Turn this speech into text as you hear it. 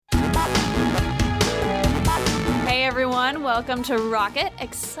welcome to Rocket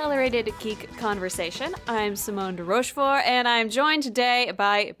Accelerated Geek Conversation. I'm Simone de Rochefort, and I'm joined today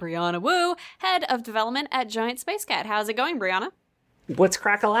by Brianna Wu, Head of Development at Giant Space Cat. How's it going, Brianna? What's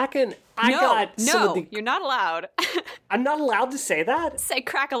crack-a-lackin'? You're not allowed. I'm not allowed to say that? Say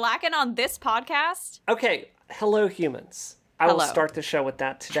crack-a-lackin' on this podcast? Okay, hello humans. I will start the show with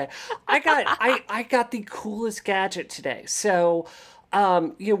that today. I got the coolest gadget today. So,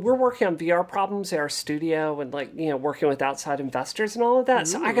 we're working on VR problems at our studio and working with outside investors and all of that.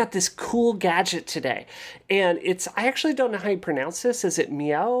 Ooh. So I got this cool gadget today, and I actually don't know how you pronounce this. Is it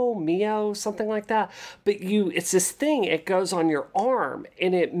Mio, something like that? But it's this thing. It goes on your arm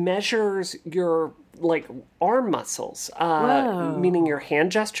and it measures your arm muscles, meaning your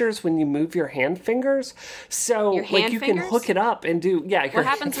hand gestures when you move your hand fingers. So you can hook it up and do, what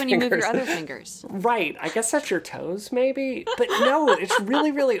happens when you move your other fingers? Right. I guess that's your toes maybe. But no, it's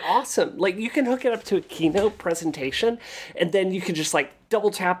really, really awesome. You can hook it up to a keynote presentation and then you can just double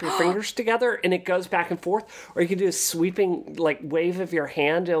tap your fingers together and it goes back and forth, or you can do a sweeping wave of your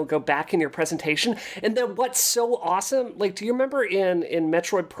hand and it'll go back in your presentation. And then what's so awesome, do you remember in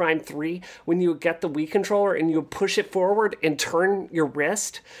Metroid Prime 3 when you would get the Wii controller and you would push it forward and turn your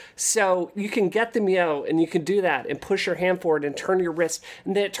wrist? So you can get the Mio and you can do that and push your hand forward and turn your wrist,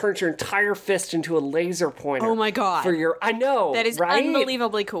 and then it turns your entire fist into a laser pointer. Oh my god. I know. That is right?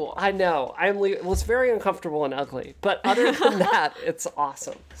 Unbelievably cool. I know. It's very uncomfortable and ugly, but other than that, it's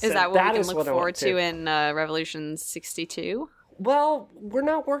awesome. Is that what we can look forward to in Revolution 62? Well, we're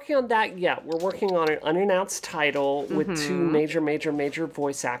not working on that yet. We're working on an unannounced title with two major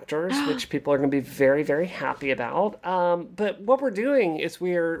voice actors, which people are going to be very, very happy about. But what we're doing is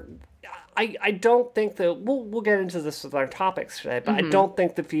I don't think that we'll get into this with our topics today, but I don't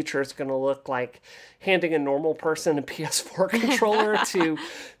think the future is going to look like handing a normal person a PS4 controller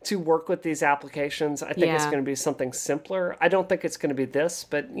to work with these applications. I think it's going to be something simpler. I don't think it's going to be this,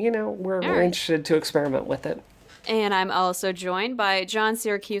 but we're interested to experiment with it. And I'm also joined by John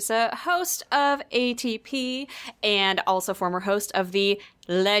Siracusa, host of ATP and also former host of the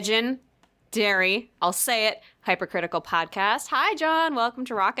legendary, I'll say it, Hypercritical podcast. Hi, John. Welcome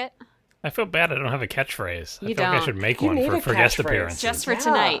to Rocket. I feel bad I don't have a catchphrase. You I feel like I should make one for guest appearances. Just for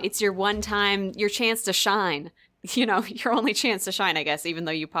tonight. It's your your chance to shine. Your only chance to shine, I guess, even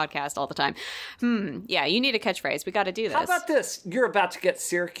though you podcast all the time. Yeah, you need a catchphrase. We got to do this. How about this? You're about to get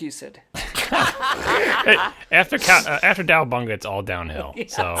Syracused. After Dowbunga, it's all downhill. Yeah,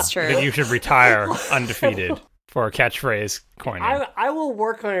 so that's true. I think you should retire undefeated for a catchphrase coining. I will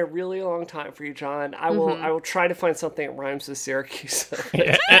work on it a really long time for you, John. I will try to find something that rhymes with Syracuse.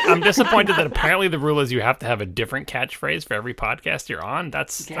 Yeah, I'm disappointed that apparently the rule is you have to have a different catchphrase for every podcast you're on.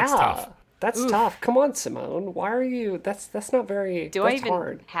 That's tough. That's tough. Come on, Simone. Why are you? That's not very. Do I even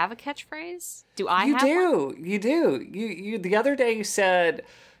hard. have a catchphrase? Do I? You have do. One? You do. You. The other day you said,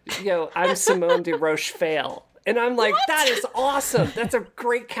 I'm Simone de Rochefort. And I'm like, what? That is awesome. That's a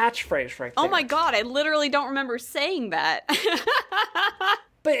great catchphrase right there. Oh my god, I literally don't remember saying that.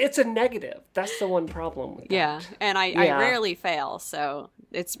 But it's a negative. That's the one problem with that. Yeah, and I rarely fail, so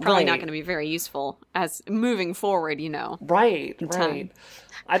it's probably not going to be very useful as moving forward, Right.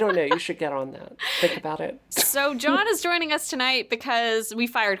 I don't know. You should get on that. Think about it. So John is joining us tonight because we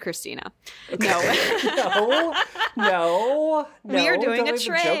fired Christina. No. We are doing a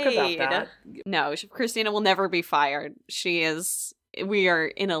trade. Joke about that. No, Christina will never be fired. We are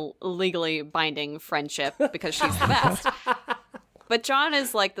in a legally binding friendship because she's the best. But John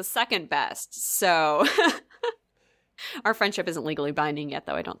is the second best, so our friendship isn't legally binding yet,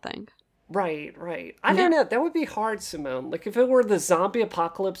 though, I don't think. Right. I don't know. That would be hard, Simone. If it were the zombie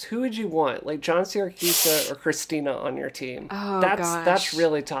apocalypse, who would you want? John Siracusa or Christina on your team? Oh, That's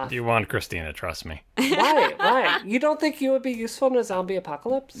really tough. You want Christina, trust me. Why? You don't think you would be useful in a zombie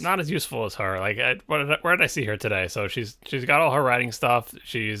apocalypse? Not as useful as her. Where did I see her today? So she's got all her writing stuff.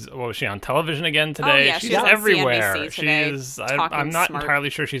 Was she on television again today? Oh, yeah, she's on everywhere. CNBC today, I'm not smart. entirely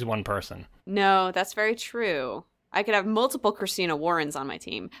sure she's one person. No, that's very true. I could have multiple Christina Warrens on my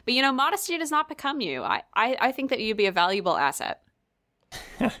team. But, modesty does not become you. I think that you'd be a valuable asset.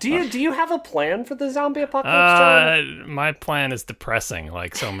 Do you have a plan for the zombie apocalypse, John? My plan is depressing,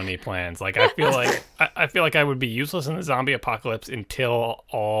 like so many plans. I feel like I would be useless in the zombie apocalypse until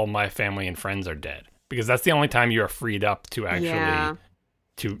all my family and friends are dead. Because that's the only time you are freed up to actually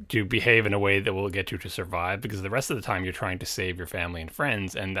to behave in a way that will get you to survive, because the rest of the time you're trying to save your family and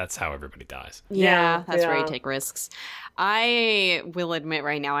friends, and that's how everybody dies. Yeah, that's where you take risks. I will admit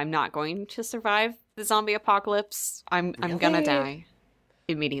right now I'm not going to survive the zombie apocalypse. I'm gonna die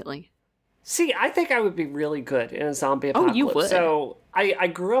immediately. See, I think I would be really good in a zombie apocalypse. Oh, you would. So I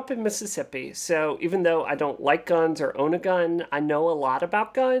grew up in Mississippi, so even though I don't like guns or own a gun, I know a lot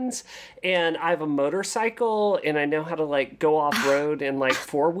about guns, and I have a motorcycle, and I know how to like go off road in like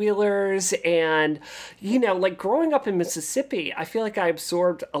four-wheelers, and like growing up in Mississippi, I feel like I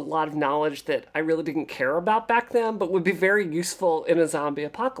absorbed a lot of knowledge that I really didn't care about back then, but would be very useful in a zombie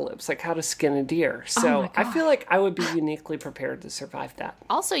apocalypse, like how to skin a deer. So I feel like I would be uniquely prepared to survive that.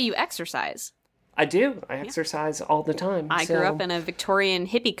 Also, you exercise. I do. I exercise all the time. I grew up in a Victorian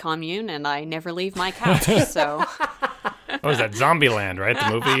hippie commune, and I never leave my couch, so... What was that? Zombieland, right? The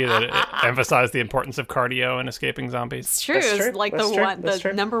movie that emphasized the importance of cardio and escaping zombies? It's true. It's like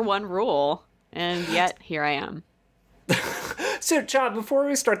the number one rule, and yet here I am. So, John, before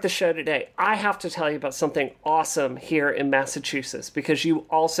we start the show today, I have to tell you about something awesome here in Massachusetts, because you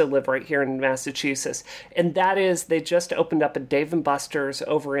also live right here in Massachusetts. And that is, they just opened up a Dave & Buster's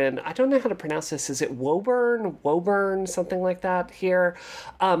over in, I don't know how to pronounce this, is it Woburn, something like that here?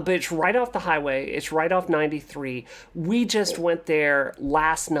 But it's right off the highway. It's right off 93. We just went there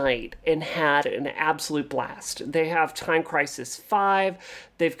last night and had an absolute blast. They have Time Crisis 5.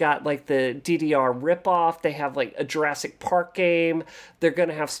 They've got like the DDR ripoff. They have like a Jurassic Park game. They're going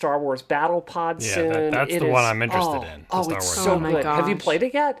to have Star Wars Battle Pod soon. That's the one I'm interested in. Oh, it's so good. Have you played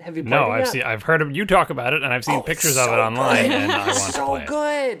it yet? No, I've heard of you talk about it, and I've seen pictures of it online, and I want to play it. So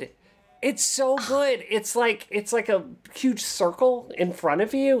good. It's so good. It's like a huge circle in front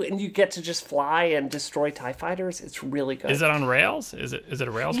of you, and you get to just fly and destroy TIE fighters. It's really good. Is it on rails? Is it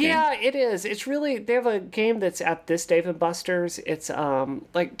a rails game? Yeah, it is. It's really, they have a game that's at this Dave & Buster's. It's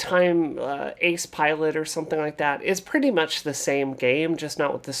like Time Ace Pilot or something like that. It's pretty much the same game, just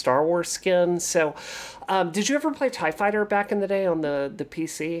not with the Star Wars skin. So, did you ever play TIE Fighter back in the day on the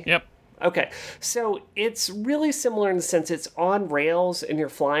PC? Yep. Okay, so it's really similar in the sense it's on rails and you're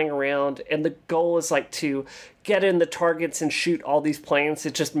flying around, and the goal is like to get in the targets and shoot all these planes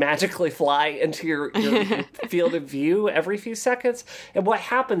that just magically fly into your field of view every few seconds. And what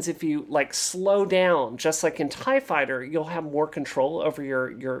happens if you like slow down, just like in TIE Fighter, you'll have more control over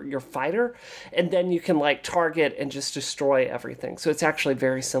your fighter, and then you can like target and just destroy everything. So it's actually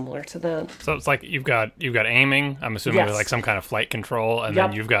very similar to that. So it's like you've got aiming, I'm assuming, with like some kind of flight control, and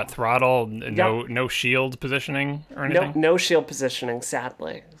then you've got throttle, no shield positioning or anything? No shield positioning,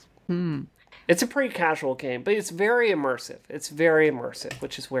 sadly. It's a pretty casual game, but it's very immersive.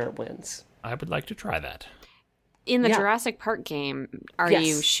 Which is where it wins. I would like to try that. In the Jurassic Park game, are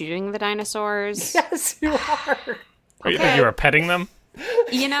you shooting the dinosaurs? Yes, you are. Okay. You are petting them?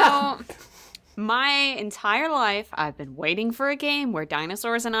 My entire life, I've been waiting for a game where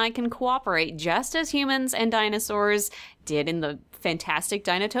dinosaurs and I can cooperate just as humans and dinosaurs did in the fantastic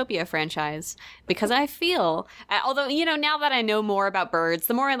Dinotopia franchise. Because I feel, although, now that I know more about birds,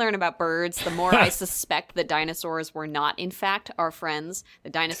 the more I learn about birds, the more I suspect that dinosaurs were not, in fact, our friends. The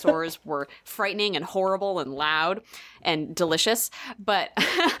dinosaurs were frightening and horrible and loud and delicious. But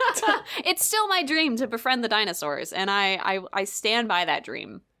it's still my dream to befriend the dinosaurs, and I stand by that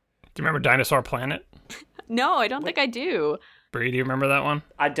dream. Do you remember Dinosaur Planet? No, I don't think I do. Bree, do you remember that one?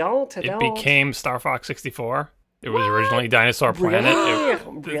 I don't. It became Star Fox 64. It was originally Dinosaur Planet.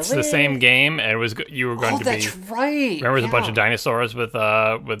 Really? It's the same game, and you were going to be. Oh, that's right. Remember, it was a bunch of dinosaurs with or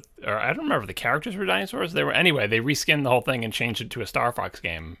I don't remember if the characters were dinosaurs. They reskinned the whole thing and changed it to a Star Fox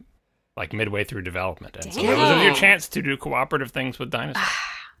game, like midway through development. And so that was your chance to do cooperative things with dinosaurs.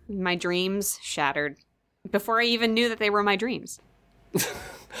 My dreams shattered before I even knew that they were my dreams.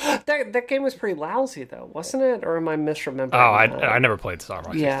 That game was pretty lousy, though, wasn't it? Or am I misremembering? Oh, I never played Star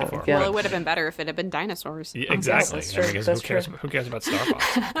Fox 64. Well, it would have been better if it had been dinosaurs. Yeah, exactly. That's true. Who cares about Star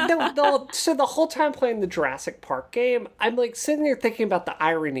Fox? So the whole time playing the Jurassic Park game, I'm like sitting there thinking about the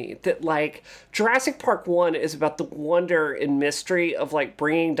irony that like Jurassic Park 1 is about the wonder and mystery of like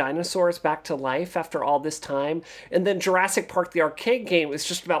bringing dinosaurs back to life after all this time, and then Jurassic Park the arcade game is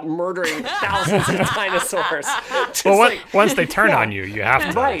just about murdering thousands of dinosaurs. Once they turn on you, you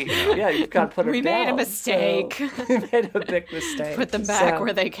have to. Right. Yeah, you've got to put them down. We made a mistake. So, we made a big mistake. Put them back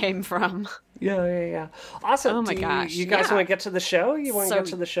where they came from. Yeah. Awesome. Oh my gosh. You guys want to get to the show? You want to get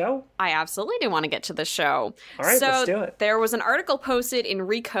to the show? I absolutely do want to get to the show. All right, let's do it. There was an article posted in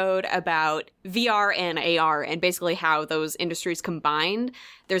Recode about VR and AR and basically how those industries combined.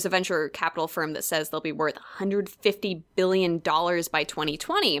 There's a venture capital firm that says they'll be worth $150 billion by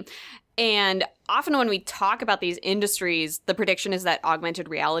 2020. And often when we talk about these industries, the prediction is that augmented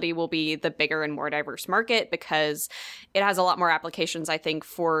reality will be the bigger and more diverse market because it has a lot more applications, I think,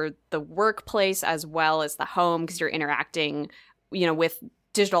 for the workplace as well as the home, because you're interacting, with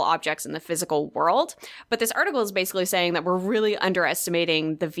digital objects in the physical world. But this article is basically saying that we're really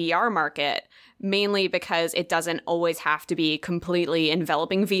underestimating the VR market, mainly because it doesn't always have to be completely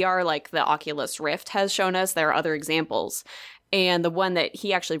enveloping VR like the Oculus Rift has shown us. There are other examples. And the one that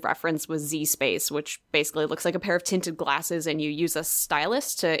he actually referenced was Z-Space, which basically looks like a pair of tinted glasses and you use a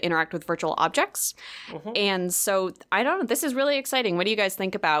stylus to interact with virtual objects. And so, I don't know, this is really exciting. What do you guys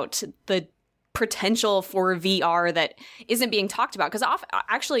think about the potential for VR that isn't being talked about? Because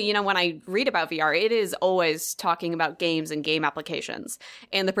actually, you know, when I read about VR, it is always talking about games and game applications.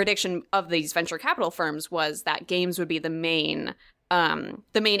 And the prediction of these venture capital firms was that games would be the main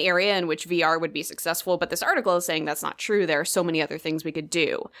area in which VR would be successful. But this article is saying that's not true. There are so many other things we could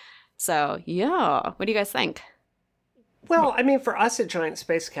do. So, yeah. What do you guys think? Well, I mean, for us at Giant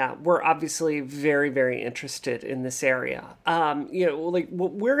Space Cat, we're obviously very, very interested in this area. You know, like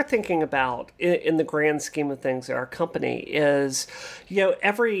what we're thinking about in the grand scheme of things at our company is, you know,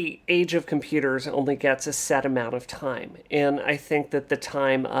 every age of computers only gets a set amount of time. And I think that the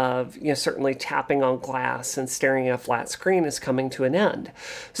time of, you know, certainly tapping on glass and staring at a flat screen is coming to an end.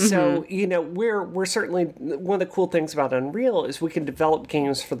 So, you know, we're certainly, one of the cool things about Unreal is we can develop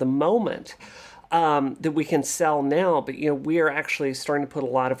games for the moment. That we can sell now, but you know we are actually starting to put a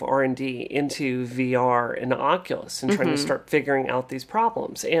lot of R&D into VR and Oculus and trying to start figuring out these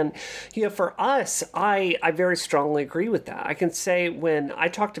problems. And you know, for us, I very strongly agree with that. I can say when I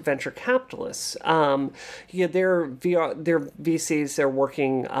talk to venture capitalists, you know, their VCs, they're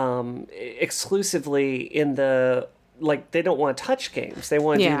working exclusively in the, like, they don't want to touch games. They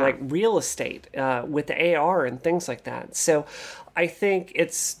want to do like real estate with AR and things like that. So I think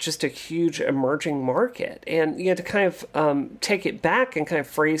it's just a huge emerging market. And, you know, to kind of take it back and kind of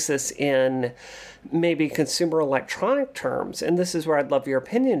phrase this in maybe consumer electronic terms, and this is where I'd love your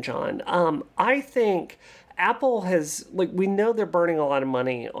opinion, John. I think Apple has, like, we know they're burning a lot of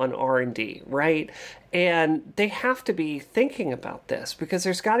money on R&D, right? And they have to be thinking about this because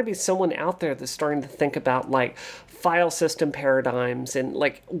there's got to be someone out there that's starting to think about, like, file system paradigms and,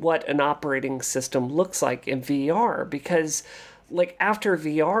 like, what an operating system looks like in VR. Because, like, after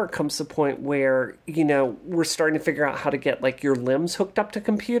VR comes the point where, you know, we're starting to figure out how to get, like, your limbs hooked up to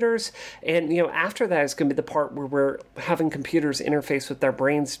computers. And, you know, after that is going to be the part where we're having computers interface with our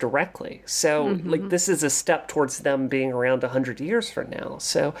brains directly. So, like, this is a step towards them being around 100 years from now.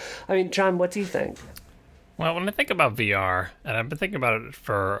 So, I mean, John, what do you think? Well, when I think about VR, and I've been thinking about it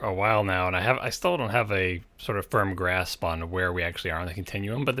for a while now, and I still don't have a sort of firm grasp on where we actually are on the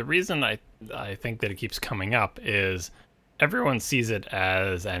continuum. But the reason I think that it keeps coming up is everyone sees it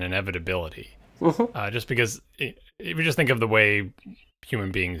as an inevitability. Just because if you just think of the way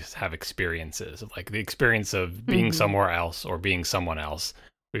human beings have experiences, like the experience of being somewhere else or being someone else.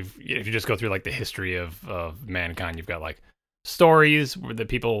 If you just go through like the history of mankind, you've got like stories where the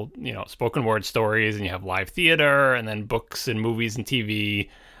people, you know, spoken word stories, and you have live theater, and then books and movies and TV.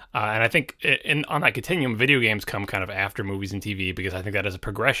 And I think on that continuum, video games come kind of after movies and TV because I think that is a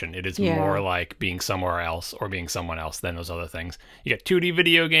progression. It is more like being somewhere else or being someone else than those other things. You got 2D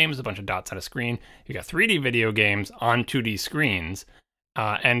video games, a bunch of dots on a screen. You got 3D video games on 2D screens.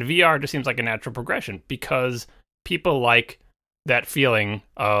 And VR just seems like a natural progression because people like that feeling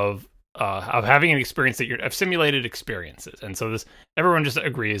of having an experience of simulated experiences. And so everyone just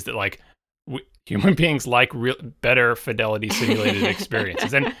agrees that, like, human beings like better fidelity simulated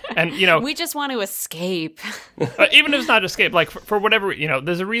experiences, and you know, we just want to escape. Even if it's not escape, like for whatever, you know,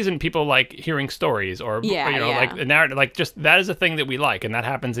 there's a reason people like hearing stories or you know, like the narrative, like just that is a thing that we like, and that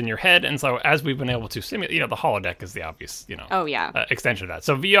happens in your head. And so as we've been able to simulate, you know, the holodeck is the obvious, you know, extension of that.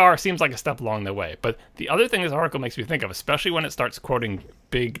 So VR seems like a step along the way. But the other thing this article makes me think of, especially when it starts quoting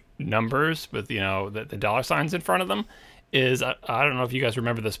big numbers with, you know, the dollar signs in front of them, is I don't know if you guys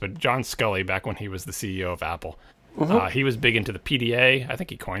remember this, but John Sculley, back when he was the CEO of Apple, he was big into the PDA. I think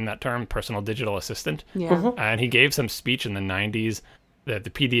he coined that term, personal digital assistant. And he gave some speech in the 90s that the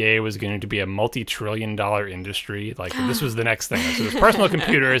PDA was going to be a multi-trillion-dollar industry. Like, this was the next thing. So there's personal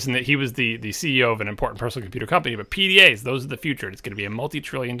computers, and that he was the CEO of an important personal computer company. But PDAs, those are the future. It's going to be a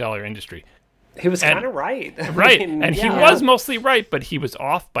multi-trillion-dollar industry. He was kind of right. Right. I mean, and he was mostly right, but he was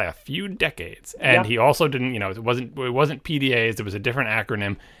off by a few decades. And he also didn't, you know, it wasn't PDAs. It was a different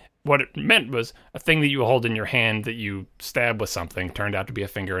acronym. What it meant was a thing that you hold in your hand that you stab with something turned out to be a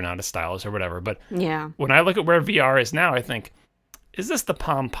finger and not a stylus or whatever. But when I look at where VR is now, I think, is this the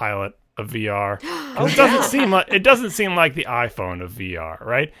Palm Pilot of VR? It doesn't seem like the iPhone of VR,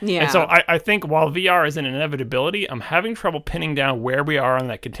 right? And so I think while VR is an inevitability, I'm having trouble pinning down where we are on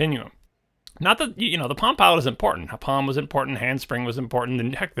that continuum. Not that, the Palm Pilot is important. Palm was important, Handspring was important,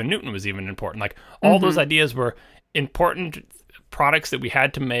 and heck, the Newton was even important. Like, all those ideas were important products that we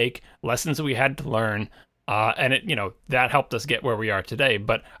had to make, lessons that we had to learn, and it, that helped us get where we are today.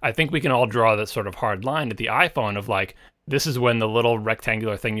 But I think we can all draw this sort of hard line at the iPhone of like, this is when the little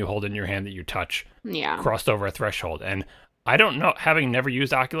rectangular thing you hold in your hand that you touch crossed over a threshold. And I don't know, having never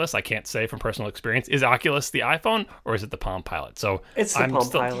used Oculus, I can't say from personal experience, is Oculus the iPhone or is it the Palm Pilot? So it's the Palm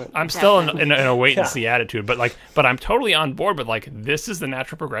Pilot. I'm still in a wait and see attitude, but I'm totally on board with like, this is the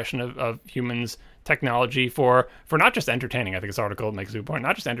natural progression of humans' technology for not just entertaining. I think this article makes a good point,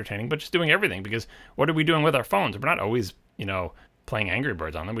 not just entertaining, but just doing everything. Because what are we doing with our phones? We're not always, playing Angry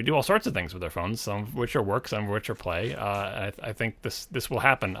Birds on them. We do all sorts of things with our phones, some of which are work, some of which are play. I think this will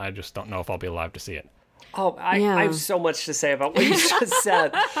happen. I just don't know if I'll be alive to see it. Oh, I have so much to say about what you just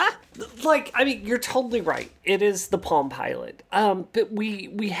said. You're totally right. It is the Palm Pilot. But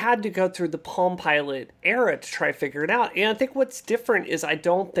we had to go through the Palm Pilot era to try to figure it out. And I think what's different is I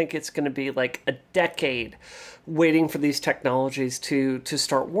don't think it's going to be like a decade waiting for these technologies to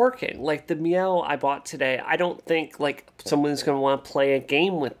start working. Like the Mio I bought today, I don't think like someone's going to want to play a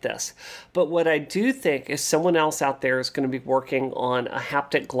game with this. But what I do think is someone else out there is going to be working on a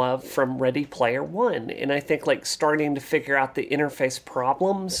haptic glove from Ready Player One. And I think like starting to figure out the interface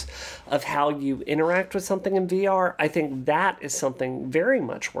problems of how you interact with something in VR, I think that is something very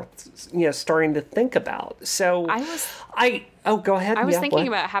much worth starting to think about. So go ahead. I was thinking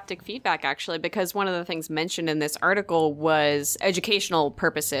about haptic feedback, actually, because one of the things mentioned in this article was educational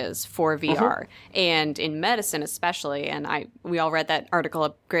purposes for VR, and in medicine especially. And we all read that article,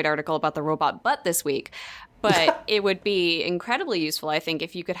 a great article about the robot butt this week. But it would be incredibly useful, I think,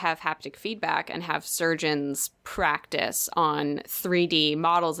 if you could have haptic feedback and have surgeons practice on 3D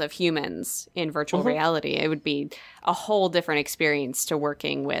models of humans in virtual reality. It would be a whole different experience to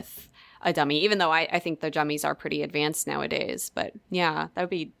working with a dummy, even though I think the dummies are pretty advanced nowadays. But yeah, that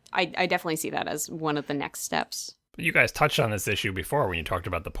would be, I definitely see that as one of the next steps. You guys touched on this issue before when you talked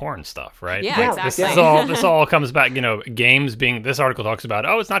about the porn stuff, right? Yeah, exactly. This all comes back, games being, this article talks about,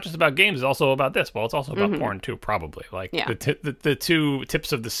 it's not just about games, it's also about this. Well, it's also about porn too, probably. Like the two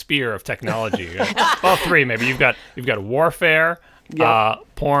tips of the spear of technology. Well, three maybe. You've got warfare,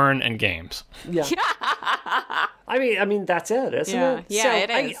 porn, and games. Yeah. I mean that's it, isn't it? Yeah, so it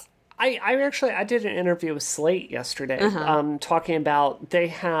is. I did an interview with Slate yesterday, talking about they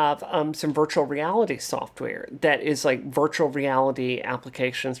have some virtual reality software that is like virtual reality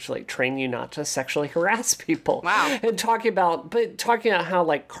applications to like train you not to sexually harass people. Wow! And talking about how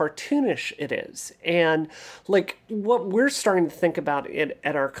like cartoonish it is, and like what we're starting to think about it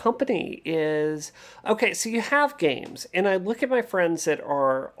at our company is okay. So you have games, and I look at my friends that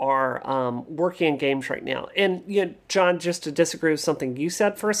are working in games right now, and John, just to disagree with something you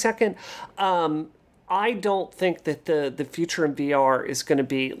said for a second. I don't think that the future in VR is going to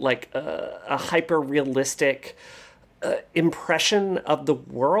be like a hyper-realistic impression of the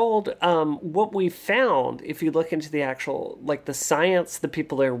world. What we found, if you look into the actual, like the science, the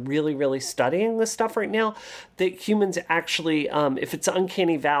people that are really, really studying this stuff right now, that humans actually, if it's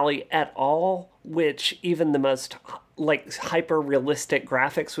uncanny valley at all, which even the most like hyper-realistic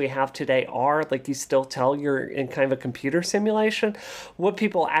graphics we have today are, like you still tell you're in kind of a computer simulation, what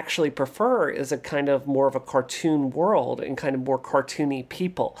people actually prefer is a kind of more of a cartoon world and kind of more cartoony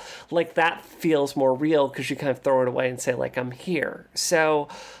people. Like that feels more real because you kind of throw it away and say like, I'm here. So,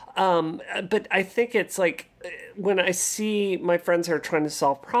 but I think it's like, when I see my friends that are trying to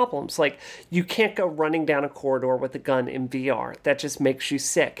solve problems, like you can't go running down a corridor with a gun in VR. That just makes you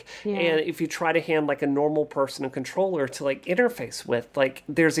sick. Yeah. And if you try to hand like a normal person a controller to like interface with, like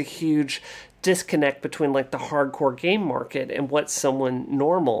there's a huge disconnect between like the hardcore game market and what someone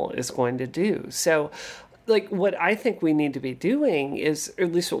normal is going to do. So like what I think we need to be doing is, or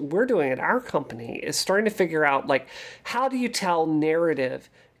at least what we're doing at our company, is starting to figure out like, how do you tell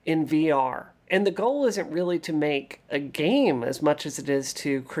narrative in VR? And the goal isn't really to make a game as much as it is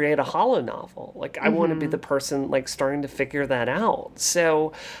to create a holonovel. Like, I want to be the person, like, starting to figure that out.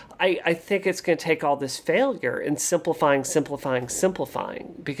 So I think it's going to take all this failure and simplifying,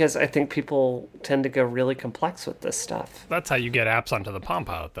 because I think people tend to go really complex with this stuff. That's how you get apps onto the Palm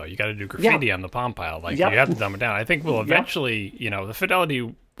Pilot, though. You got to do graffiti on the Palm Pilot. Like, you have to dumb it down. I think we'll eventually, the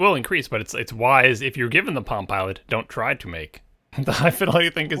fidelity will increase, but it's wise, if you're given the Palm Pilot, don't try to make the high fidelity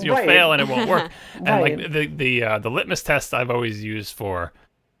thing, because you'll fail and it won't work. And like the litmus test I've always used for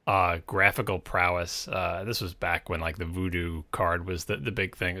graphical prowess, this was back when like the Voodoo card was the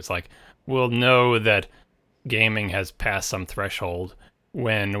big thing. It's like, we'll know that gaming has passed some threshold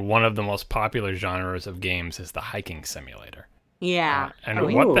when one of the most popular genres of games is the hiking simulator. Yeah.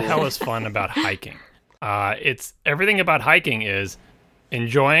 And what the hell is fun about hiking? It's everything about hiking is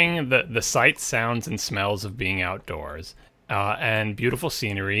enjoying the sights, sounds, and smells of being outdoors, and beautiful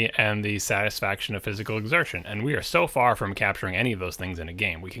scenery, and the satisfaction of physical exertion. And we are so far from capturing any of those things in a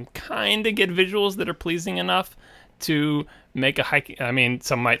game. We can kind of get visuals that are pleasing enough to make a hiking. I mean,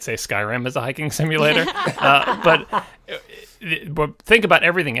 some might say Skyrim is a hiking simulator, but think about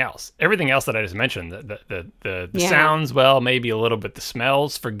everything else. Everything else that I just mentioned, the sounds, well, maybe a little bit. The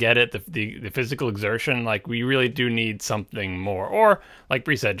smells, forget it. The physical exertion, like we really do need something more. Or like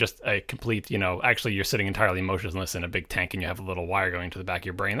Bree said, just a complete, actually you're sitting entirely motionless in a big tank and you have a little wire going to the back of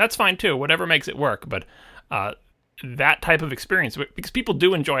your brain. That's fine too. Whatever makes it work. But that type of experience, because people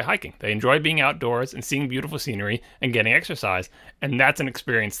do enjoy hiking. They enjoy being outdoors and seeing beautiful scenery and getting exercise. And that's an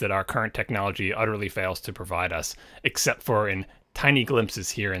experience that our current technology utterly fails to provide us, except for in tiny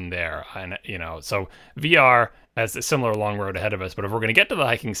glimpses here and there. And, so VR has a similar long road ahead of us. But if we're going to get to the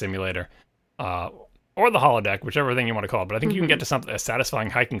hiking simulator, or the holodeck, whichever thing you want to call it, but I think you can get to a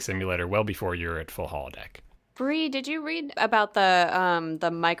satisfying hiking simulator well before you're at full holodeck. Bree, did you read about the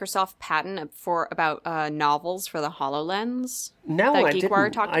Microsoft patent about novels for the HoloLens? No, that I GeekWire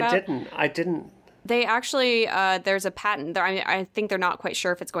didn't. Talked about? I didn't. They actually, there's a patent. I think they're not quite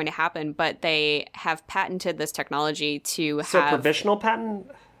sure if it's going to happen, but they have patented this technology to have... So provisional patent?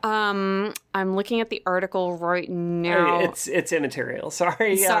 I'm looking at the article right now. It's immaterial.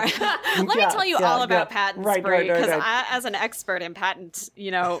 Sorry. Sorry. Let me tell you all about patents, Bree, because as an expert in patent,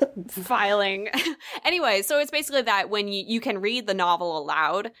 filing. Anyway, so it's basically that when you can read the novel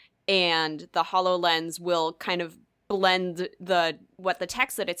aloud, and the HoloLens will kind of blend the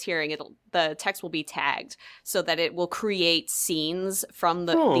text that it's hearing. The text will be tagged so that it will create scenes from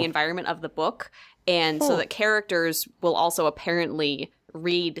the environment of the book, and so that characters will also apparently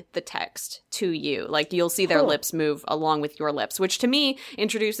read the text to you. Like you'll see their lips move along with your lips, which to me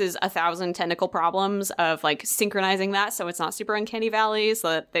introduces 1,000 technical problems of like synchronizing that so it's not super uncanny valley, so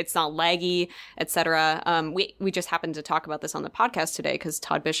that it's not laggy, etc. We just happened to talk about this on the podcast today because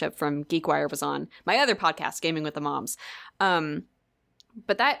Todd Bishop from GeekWire was on my other podcast, Gaming with the Moms.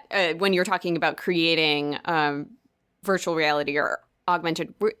 But that when you're talking about creating virtual reality or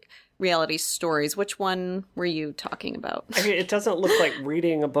augmented reality stories, which one were you talking about? I mean, it doesn't look like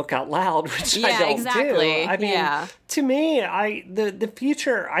reading a book out loud, which I don't exactly. do. I mean, to me, the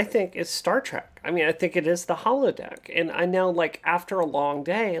future, I think, is Star Trek. I mean, I think it is the holodeck. And I know, like, after a long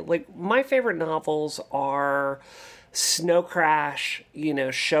day, like, my favorite novels are Snow Crash,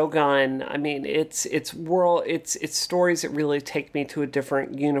 Shogun. I mean, it's stories that really take me to a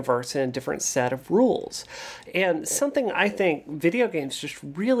different universe and a different set of rules. And something I think video games just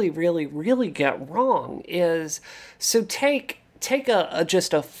really, really, really get wrong is, so take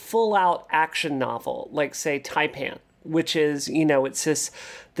just a full out action novel, like say Taipan, which is, it's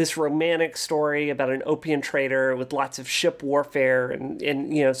this romantic story about an opium trader with lots of ship warfare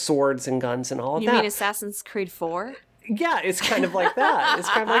and swords and guns and all of that. You mean Assassin's Creed 4? Yeah, it's kind of like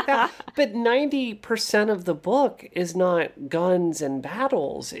that. But 90% of the book is not guns and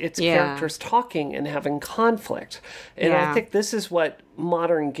battles. It's characters talking and having conflict. And I think this is what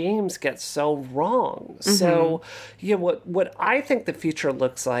modern games get so wrong. Mm-hmm. So, what I think the future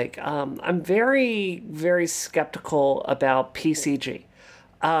looks like, I'm very, very skeptical about PCG.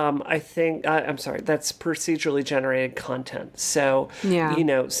 That's procedurally generated content. So,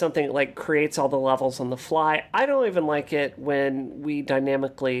 something like creates all the levels on the fly. I don't even like it when we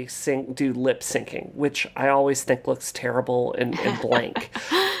dynamically do lip syncing, which I always think looks terrible and blank.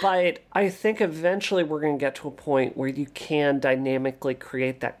 But I think eventually we're going to get to a point where you can dynamically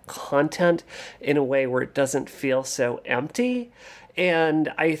create that content in a way where it doesn't feel so empty.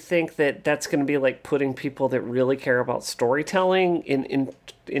 And I think that's going to be like putting people that really care about storytelling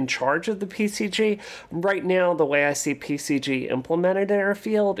in charge of the PCG. Right now, the way I see PCG implemented in our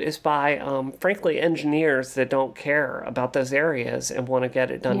field is by, frankly, engineers that don't care about those areas and want to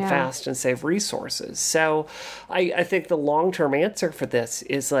get it done fast and save resources. So I think the long-term answer for this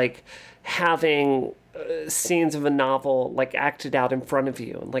is like having scenes of a novel like acted out in front of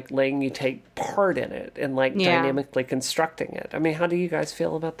you and like letting you take part in it and like dynamically constructing it. I mean, how do you guys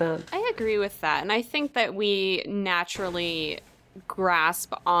feel about that? I agree with that. And I think that we naturally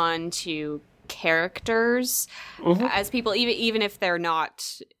grasp onto characters as people, even if they're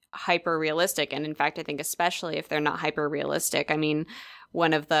not hyper realistic. And in fact, I think especially if they're not hyper realistic. I mean,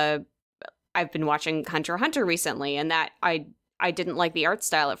 I've been watching Hunter x Hunter recently, and that I didn't like the art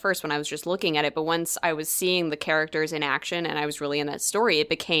style at first when I was just looking at it, but once I was seeing the characters in action and I was really in that story, it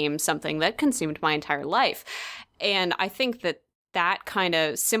became something that consumed my entire life. And I think that kind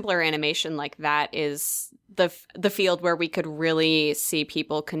of simpler animation like that is the field where we could really see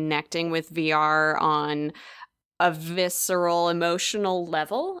people connecting with VR on a visceral, emotional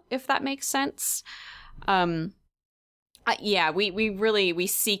level, if that makes sense. We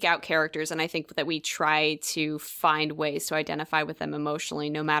seek out characters, and I think that we try to find ways to identify with them emotionally,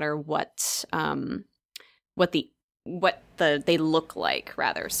 no matter what they look like,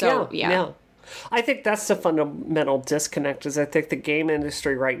 rather. So yeah. I think that's the fundamental disconnect. Is I think the game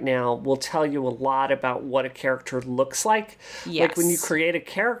industry right now will tell you a lot about what a character looks like. Yes. Like when you create a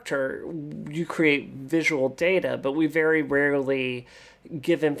character, you create visual data, but we very rarely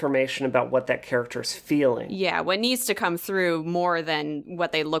give information about what that character's feeling. Yeah, what needs to come through more than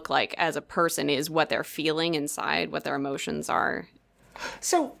what they look like as a person is what they're feeling inside, what their emotions are.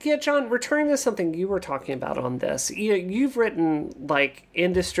 So, yeah, John, returning to something you were talking about on this, you've written like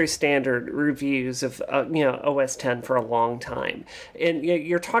industry standard reviews of OS X for a long time, and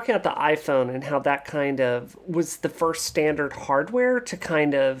you're talking about the iPhone and how that kind of was the first standard hardware to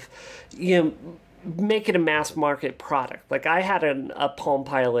kind of make it a mass market product. Like I had a Palm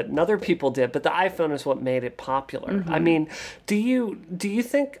Pilot and other people did, but the iPhone is what made it popular. Mm-hmm. I mean, do you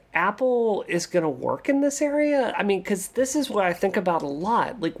think Apple is going to work in this area? I mean, because this is what I think about a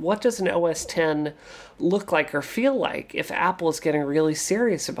lot. Like, what does an OS X look like or feel like if Apple is getting really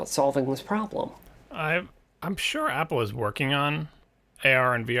serious about solving this problem? I'm sure Apple is working on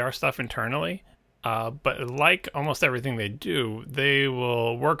AR and VR stuff internally. But like almost everything they do, they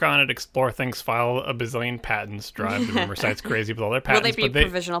will work on it, explore things, file a bazillion patents, drive the rumor sites crazy with all their patents. Will they be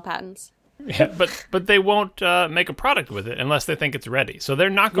provisional patents? Yeah, but they won't make a product with it unless they think it's ready. So they're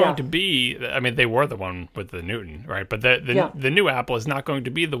not going to be. I mean, they were the one with the Newton, right? But the new Apple is not going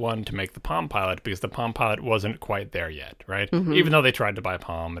to be the one to make the Palm Pilot because the Palm Pilot wasn't quite there yet, right? Mm-hmm. Even though they tried to buy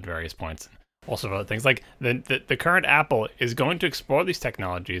Palm at various points. Also other things like the current Apple is going to explore these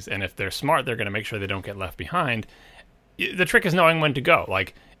technologies, and if they're smart, they're going to make sure they don't get left behind. The trick is knowing when to go.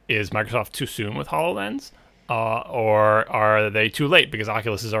 Like, is Microsoft too soon with HoloLens, or are they too late because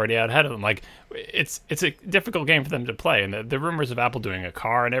Oculus is already out ahead of them? Like, it's a difficult game for them to play, and the rumors of Apple doing a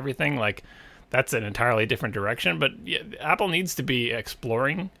car and everything, like, that's an entirely different direction. But Apple needs to be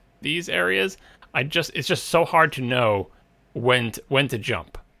exploring these areas. It's just so hard to know when to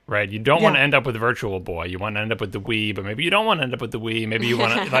jump. Right, you don't want to end up with Virtual Boy. You want to end up with the Wii, but maybe you don't want to end up with the Wii. Maybe you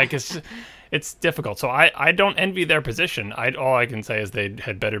want to it's difficult. So I don't envy their position. All I can say is they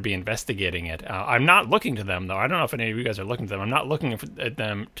had better be investigating it. I'm not looking to them though. I don't know if any of you guys are looking to them. I'm not looking at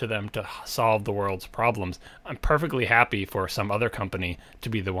them to solve the world's problems. I'm perfectly happy for some other company to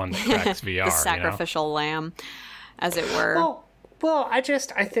be the one that cracks VR. The sacrificial lamb, as it were. Well, I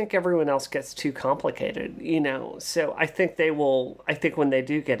think everyone else gets too complicated, so I think when they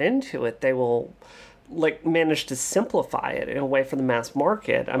do get into it, they will like manage to simplify it in a way for the mass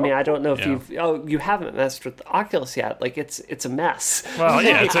market. I mean, I don't know if you haven't messed with the Oculus yet. Like it's a mess. Well,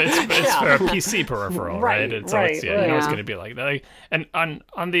 yeah, it's for a PC peripheral, right? You know it's going to be like that. And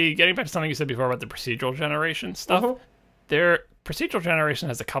on the getting back to something you said before about the procedural generation stuff, their procedural generation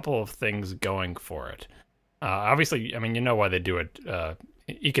has a couple of things going for it. Obviously, I mean, you know why they do it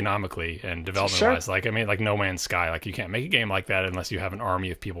economically and development-wise. Sure. Like No Man's Sky. Like, you can't make a game like that unless you have an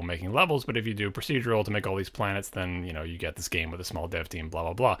army of people making levels. But if you do procedural to make all these planets, then, you get this game with a small dev team, blah,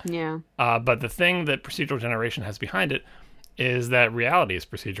 blah, blah. Yeah. But the thing that procedural generation has behind it is that reality is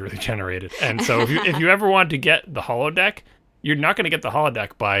procedurally generated. And so if you ever want to get the holodeck, you're not going to get the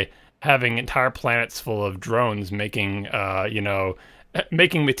holodeck by having entire planets full of drones making,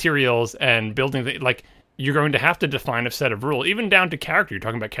 making materials and building you're going to have to define a set of rules, even down to character. You're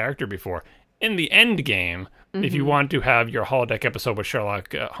talking about character before. In the end game, if you want to have your holodeck episode with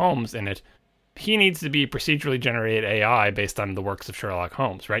Sherlock Holmes in it, he needs to be procedurally generated AI based on the works of Sherlock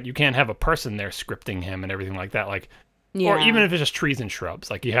Holmes, right? You can't have a person there scripting him and everything like that. Or even if it's just trees and shrubs.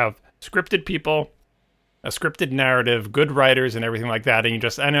 Like, you have scripted people, a scripted narrative, good writers and everything like that,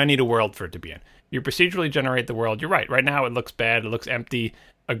 and I need a world for it to be in. You procedurally generate the world. You're right. Right now it looks bad. It looks empty.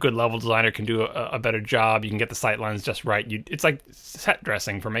 A good level designer can do a better job. You can get the sight lines just right. It's like set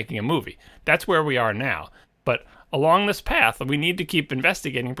dressing for making a movie. That's where we are now. But along this path, we need to keep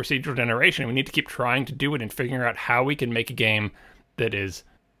investigating procedural generation. We need to keep trying to do it and figuring out how we can make a game that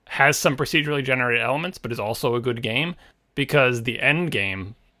has some procedurally generated elements, but is also a good game. Because the end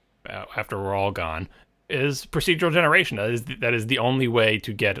game, after we're all gone, is procedural generation. That is the only way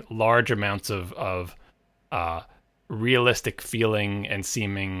to get large amounts of realistic feeling and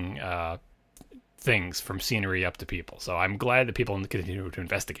seeming things from scenery up to people. So I'm glad that people continue to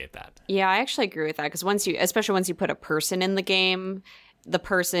investigate that. Yeah, I actually agree with that, because especially once you put a person in the game, the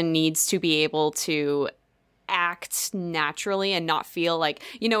person needs to be able to act naturally and not feel like,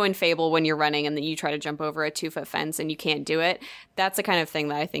 in Fable when you're running and then you try to jump over a 2-foot fence and you can't do it. That's the kind of thing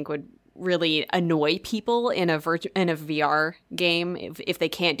that I think would really annoy people in a VR game if they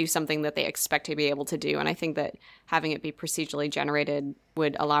can't do something that they expect to be able to do. And I think that having it be procedurally generated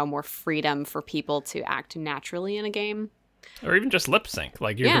would allow more freedom for people to act naturally in a game. Or even just lip sync.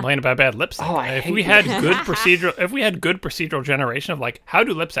 Like you complain about bad lip sync. Oh, if we had good procedural generation of like, how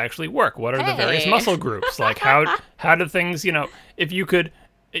do lips actually work? What are the various muscle groups? Like how do things, if you could,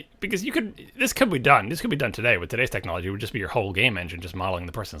 because this could be done today with today's technology. It would just be your whole game engine just modeling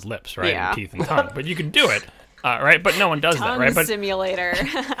the person's lips, right? Yeah. And teeth and tongue. But you could do it, right? But no one does Tongue that, right? But simulator.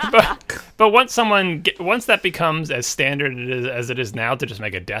 but once that becomes as standard as it is now to just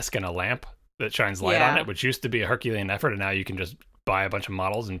make a desk and a lamp that shines light on it, which used to be a Herculean effort, and now you can just buy a bunch of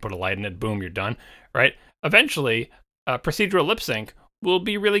models and put a light in it, boom, you're done, right? Eventually, procedural lip sync will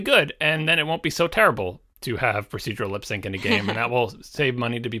be really good, and then it won't be so terrible to have procedural lip sync in a game, and that will save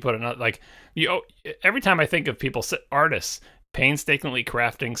money to be put in. Like, every time I think of artists painstakingly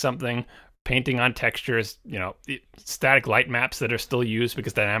crafting something, painting on textures, static light maps that are still used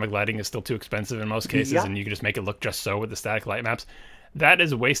because dynamic lighting is still too expensive in most cases, and you can just make it look just so with the static light maps. That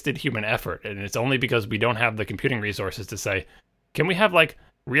is wasted human effort, and it's only because we don't have the computing resources to say, can we have like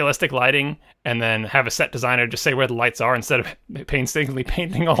realistic lighting and then have a set designer just say where the lights are instead of painstakingly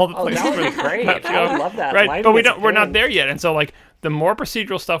painting all the places. That would be great. I would love that. Right, lighting but we're not there yet, and so like the more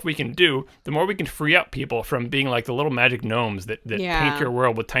procedural stuff we can do, the more we can free up people from being like the little magic gnomes that paint your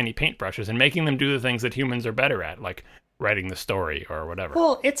world with tiny paintbrushes and making them do the things that humans are better at, like writing the story or whatever.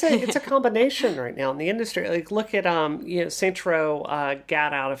 Well, it's a combination right now in the industry. Like, look at Saints Row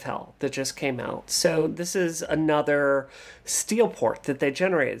Gat Out of Hell that just came out. So this is another steel port that they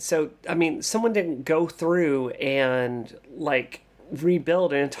generated. So I mean, someone didn't go through and like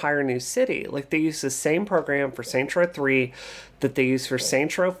rebuild an entire new city. Like, they use the same program for Saints Row 3 that they use for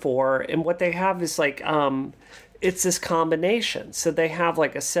Saints Row 4, and what they have is like it's this combination. So they have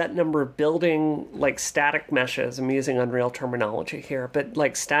like a set number of building like static meshes. I'm using Unreal terminology here, but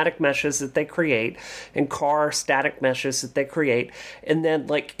like static meshes that they create, and car static meshes that they create. And then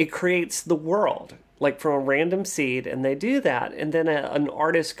like it creates the world like from a random seed, and they do that. And then an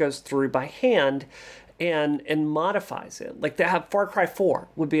artist goes through by hand and modifies it. Like, they have Far Cry 4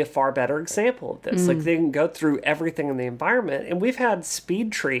 would be a far better example of this. Like, they can go through everything in the environment, and we've had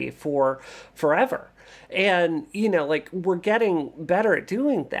Speed Tree for forever. And, like, we're getting better at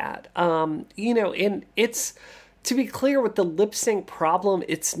doing that. And it's, to be clear with the lip sync problem,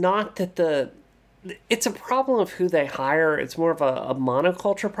 it's not that it's a problem of who they hire. It's more of a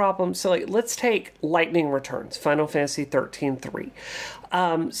monoculture problem. So, like, let's take Lightning Returns, Final Fantasy 13-3.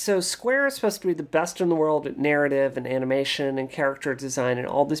 So Square is supposed to be the best in the world at narrative and animation and character design and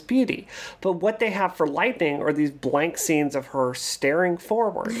all this beauty. But what they have for Lightning are these blank scenes of her staring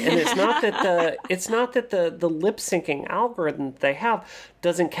forward. And it's not that the lip syncing algorithm they have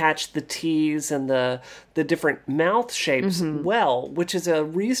doesn't catch the T's and the different mouth shapes well, which is a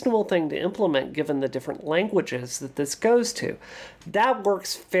reasonable thing to implement given the different languages that this goes to. That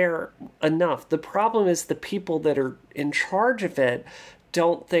works fair enough. The problem is the people that are in charge of it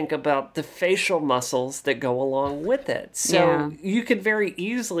don't think about the facial muscles that go along with it. So you could very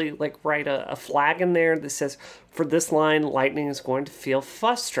easily like write a flag in there that says, for this line, Lightning is going to feel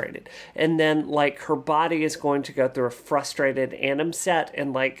frustrated. And then like her body is going to go through a frustrated anim set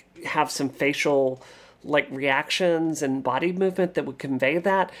and like have some facial like reactions and body movement that would convey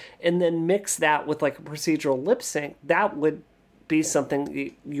that. And then mix that with like a procedural lip sync. That would be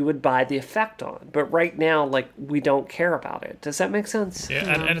something you would buy the effect on. But right now, like, we don't care about it. Does that make sense? Yeah,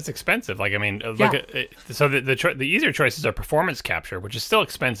 and it's expensive. Like, I mean, look at it. So the easier choices are performance capture, which is still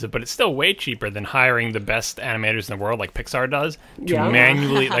expensive, but it's still way cheaper than hiring the best animators in the world, like Pixar does, to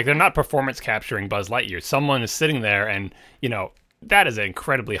manually, like, they're not performance capturing Buzz Lightyear. Someone is sitting there, and that is an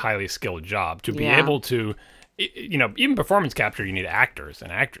incredibly highly skilled job to be able to. Even performance capture, you need actors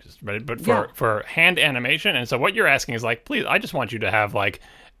and actresses, but for hand animation, and so what you're asking is like, please, I just want you to have like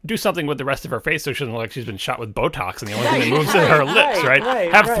do something with the rest of her face so she doesn't look like she's been shot with Botox and the only thing that moves is her lips, right?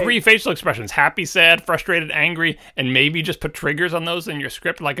 Have 3 facial expressions: happy, sad, frustrated, angry, and maybe just put triggers on those in your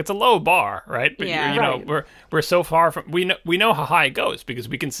script. Like, it's a low bar, right? But we're so far from we know how high it goes because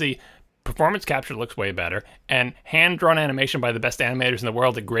we can see. Performance capture looks way better, and hand-drawn animation by the best animators in the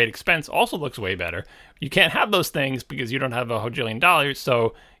world at great expense also looks way better. You can't have those things because you don't have $1 bajillion,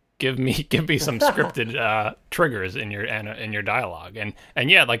 so give me some scripted triggers in your dialogue. And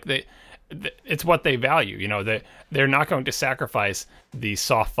yeah, like it's what they value. They're not going to sacrifice the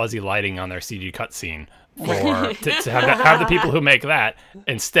soft, fuzzy lighting on their CG cutscene to have the people who make that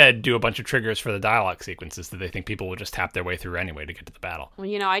instead do a bunch of triggers for the dialogue sequences that they think people will just tap their way through anyway to get to the battle.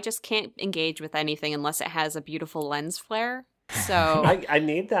 Well, I just can't engage with anything unless it has a beautiful lens flare. So I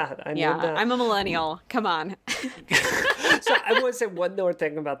need that. I need that. I'm a millennial. Come on. So I want to say one more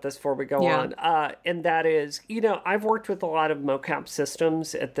thing about this before we go on, and that is, I've worked with a lot of mocap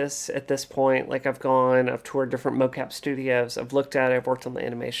systems at this point. Like I've toured different mocap studios. I've looked at it. I've worked on the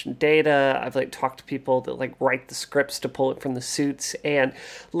animation data. I've talked to people that write the scripts to pull it from the suits. And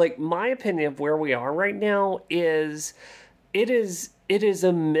my opinion of where we are right now is, it is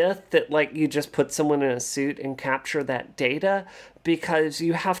a myth that you just put someone in a suit and capture that data, because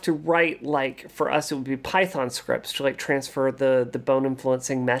you have to write, for us it would be Python scripts to transfer the bone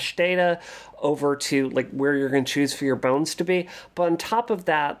influencing mesh data over to where you're going to choose for your bones to be. But on top of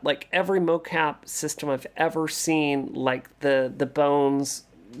that, every mocap system I've ever seen, the bones,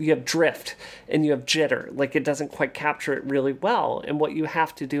 you have drift and you have jitter. It doesn't quite capture it really well. And what you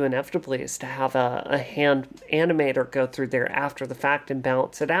have to do inevitably is to have a hand animator go through there after the fact and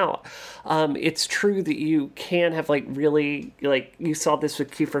balance it out. It's true that you can have really, you saw this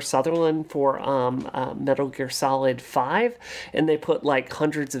with Kiefer Sutherland for Metal Gear Solid 5, and they put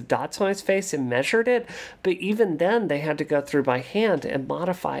hundreds of dots on his face and measured it. But even then they had to go through by hand and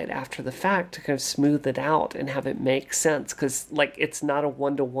modify it after the fact to kind of smooth it out and have it make sense. Because it's not a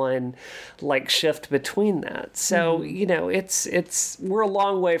one-to-one shift between that. So, it's we're a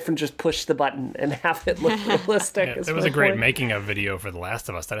long way from just push the button and have it look realistic. There was a great making of video for The Last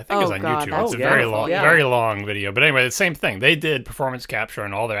of Us that I think is on YouTube. It's a very long video. But anyway, the same thing. They did performance capture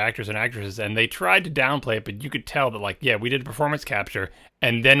on all their actors and actresses, and they tried to downplay it, but you could tell that we did performance capture,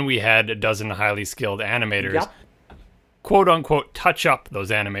 and then we had a dozen highly skilled animators quote unquote touch up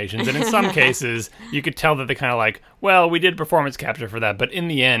those animations, and in some cases you could tell that they kind of we did performance capture for that, but in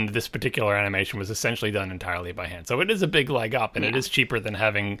the end this particular animation was essentially done entirely by hand. So it is a big leg up, and it is cheaper than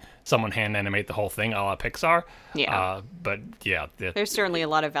having someone hand animate the whole thing a la Pixar. There's certainly a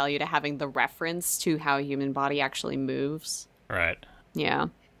lot of value to having the reference to how a human body actually moves. Right. Yeah.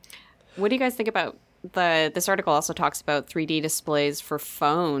 What do you guys think about this article also talks about 3D displays for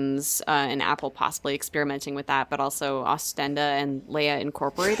phones, and Apple possibly experimenting with that, but also Ostenda and Leia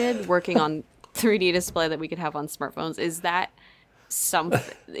Incorporated working on 3D display that we could have on smartphones. Is that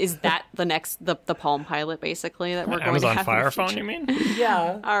the next the Palm Pilot basically that we're going Amazon to have? Fire Phone, you mean?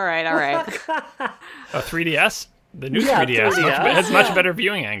 Yeah. All right. A 3DS? The new 3DS has much better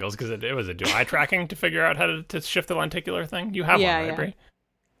viewing angles because it was a do eye tracking to figure out how to shift the lenticular thing. You have one, right, Brie?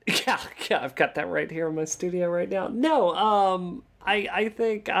 Yeah, I've got that right here in my studio right now. No, I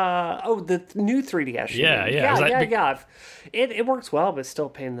think, the new 3DS. Yeah. It works well, but it's still a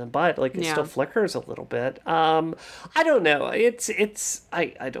pain in the butt. It still flickers a little bit. I don't know. I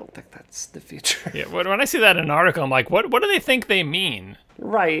don't think that's the future. Yeah, when I see that in an article, I'm like, what do they think they mean?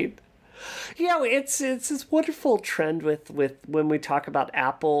 Right. It's this wonderful trend with when we talk about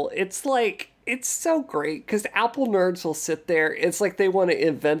Apple. It's so great because Apple nerds will sit there. It's they want to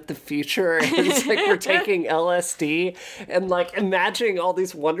invent the future. And it's we're taking LSD and imagining all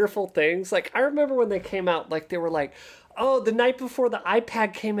these wonderful things. I remember when they came out, they were the night before the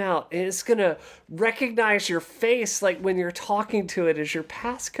iPad came out, and it's going to recognize your face when you're talking to it as your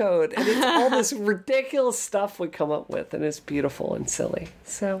passcode. And it's all this ridiculous stuff we come up with, and it's beautiful and silly.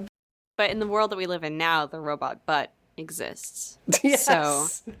 So, but in the world that we live in now, the robot butt exists. Yes. So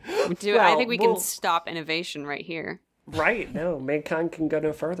I think we can stop innovation right here. Right. No, mankind can go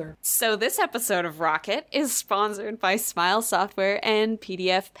no further. So this episode of Rocket is sponsored by Smile Software and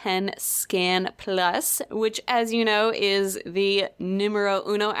PDF Pen Scan Plus, which, as you know, is the numero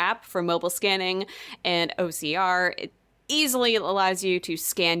uno app for mobile scanning and OCR. It easily allows you to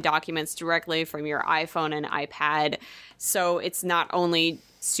scan documents directly from your iPhone and iPad. So it's not only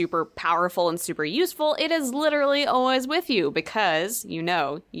super powerful and super useful, it is literally always with you because you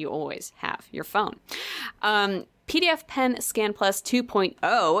always have your phone. PDF Pen Scan Plus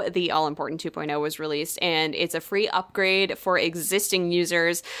 2.0, the all-important 2.0, was released, and it's a free upgrade for existing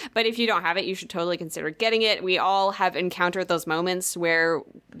users. But if you don't have it, you should totally consider getting it. We all have encountered those moments where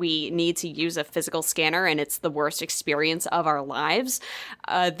we need to use a physical scanner, and it's the worst experience of our lives.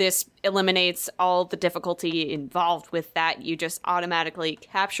 This eliminates all the difficulty involved with that. You just automatically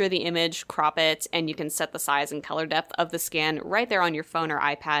capture the image, crop it, and you can set the size and color depth of the scan right there on your phone or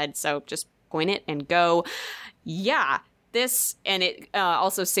iPad. So just point it and go. Yeah, this, and it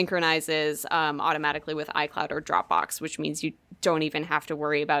also synchronizes automatically with iCloud or Dropbox, which means you don't even have to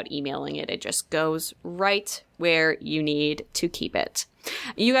worry about emailing it. It just goes right where you need to keep it.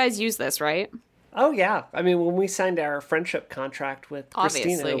 You guys use this, right? Oh, yeah. I mean, when we signed our friendship contract with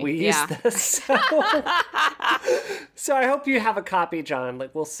Christina, we used this. So I hope you have a copy, John.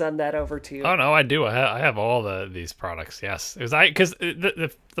 Like, we'll send that over to you. Oh, no, I do. I have all these products, yes. Because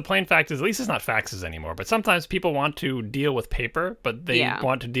the plain fact is, at least it's not faxes anymore, but sometimes people want to deal with paper, but they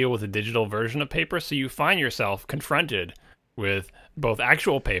want to deal with a digital version of paper, so you find yourself confronted with both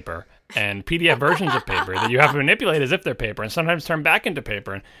actual paper and PDF versions of paper that you have to manipulate as if they're paper and sometimes turn back into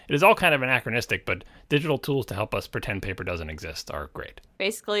paper. And it is all kind of anachronistic, but digital tools to help us pretend paper doesn't exist are great.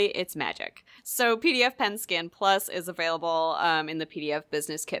 Basically, it's magic. So PDF Pen Scan Plus is available in the PDF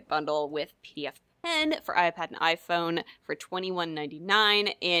Business Kit bundle with PDF Pen for iPad and iPhone for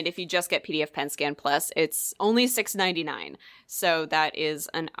 $21.99. And if you just get PDF Pen Scan Plus, it's only $6.99. So that is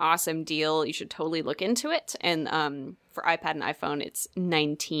an awesome deal. You should totally look into it. And for iPad and iPhone, it's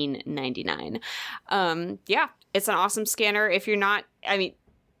 $19.99. Yeah, it's an awesome scanner. If you're not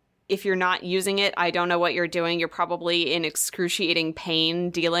using it, I don't know what you're doing. You're probably in excruciating pain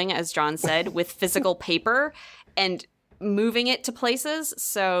dealing, as John said, with physical paper and moving it to places.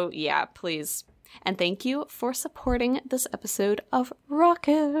 So yeah, please. And thank you for supporting this episode of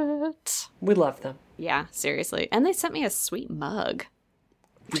Rocket. We love them. Yeah, seriously. And they sent me a sweet mug.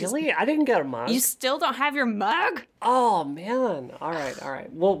 Really? I didn't get a mug. You still don't have your mug? Oh, man. All right.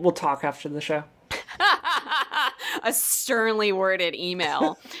 We'll talk after the show. A sternly worded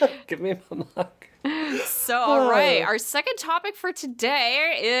email. Give me my mug. So, all right, our second topic for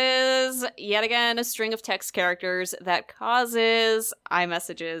today is yet again a string of text characters that causes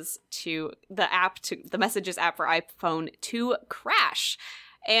iMessages the Messages app for iPhone to crash.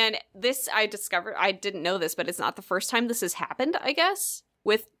 And this I discovered, I didn't know this, but it's not the first time this has happened, I guess,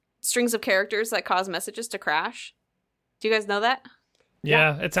 with strings of characters that cause messages to crash. Do you guys know that?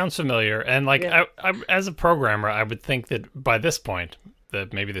 Yeah, it sounds familiar. And I as a programmer, I would think that by this point,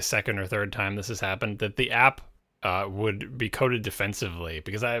 that maybe the second or third time this has happened, that the app would be coded defensively.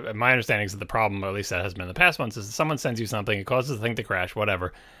 Because my understanding is that the problem, or at least that has been in the past months, is that someone sends you something, it causes the thing to crash,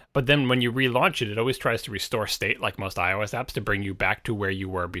 whatever. But then when you relaunch it, it always tries to restore state, like most iOS apps, to bring you back to where you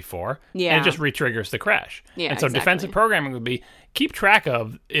were before. Yeah. And it just re-triggers the crash. Yeah, and so defensive programming would be, keep track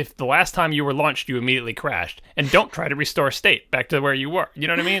of if the last time you were launched, you immediately crashed. And don't try to restore state back to where you were. You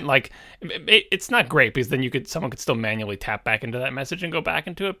know what I mean? Like, it's not great, because then someone could still manually tap back into that message and go back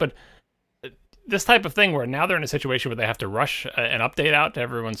into it. But this type of thing where now they're in a situation where they have to rush an update out to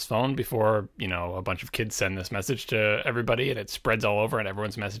everyone's phone before, a bunch of kids send this message to everybody and it spreads all over and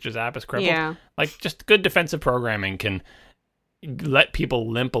everyone's Messages app is crippled. Yeah. Like, just good defensive programming can let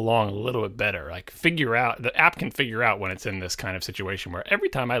people limp along a little bit better. Like, the app can figure out when it's in this kind of situation where every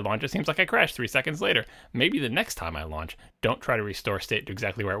time I launch, it seems like I crashed 3 seconds later. Maybe the next time I launch, don't try to restore state to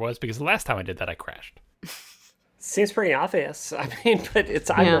exactly where it was, because the last time I did that, I crashed. Seems pretty obvious. I mean, but it's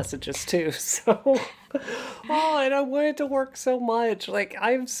iMessages too, so... and I want it to work so much. Like,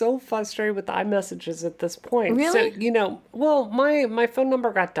 I'm so frustrated with iMessages at this point. Really? So, my phone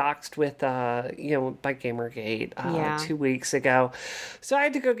number got doxxed with, by Gamergate 2 weeks ago. So I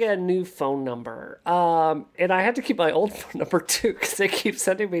had to go get a new phone number. And I had to keep my old phone number too, because they keep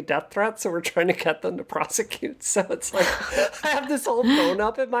sending me death threats, so we're trying to get them to prosecute. So it's like, I have this old phone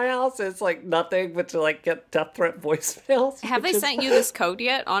up at my house, and it's like nothing but to get death threat voicemails. Have they sent you this code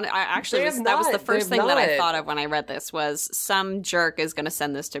yet? That was the first thing that I thought of when I read this, was some jerk is going to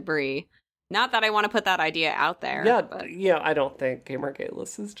send this to Bree. Not that I want to put that idea out there. Yeah, I don't think Gamergate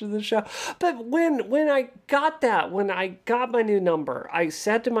listens to the show. But when I got my new number, I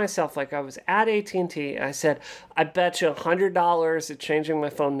said to myself, I was at AT&T, I said, I bet you $100 that changing my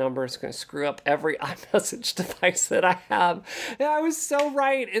phone number is going to screw up every iMessage device that I have. And I was so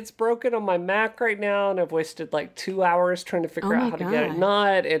right. It's broken on my Mac right now, and I've wasted 2 hours trying to figure out how to get it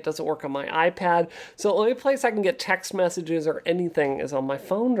not. It doesn't work on my iPad. So the only place I can get text messages or anything is on my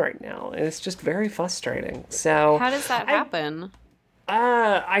phone right now. And it's just very frustrating. So how does that happen?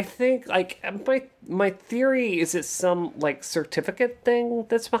 I think my theory is it's some certificate thing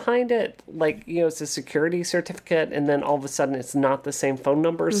that's behind it. It's a security certificate, and then all of a sudden it's not the same phone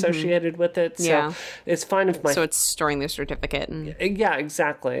number associated with it. So it's fine if so it's storing the certificate. Yeah,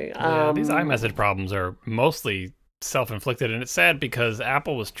 exactly. These iMessage problems are mostly self-inflicted, and it's sad because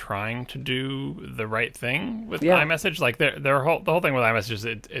Apple was trying to do the right thing with iMessage. The whole thing with iMessage is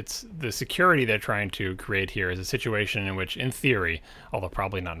it's the security they're trying to create here is a situation in which, in theory, although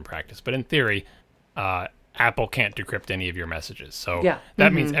probably not in practice, but in theory, Apple can't decrypt any of your messages. So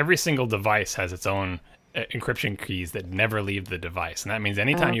that means every single device has its own encryption keys that never leave the device. And that means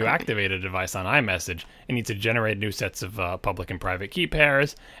anytime you activate a device on iMessage, it needs to generate new sets of public and private key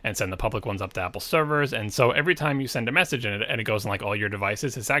pairs and send the public ones up to Apple servers. And so every time you send a message and it goes on all your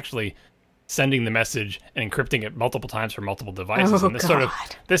devices, it's actually sending the message and encrypting it multiple times for multiple devices. And this sort of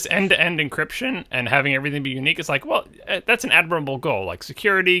this end-to-end encryption and having everything be unique is like, well, that's an admirable goal. Like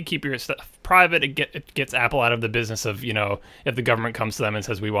security, keep your stuff private. It gets Apple out of the business of, if the government comes to them and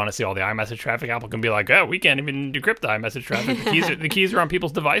says we want to see all the iMessage traffic, Apple can be like, oh, we can't even decrypt the iMessage traffic. The keys are on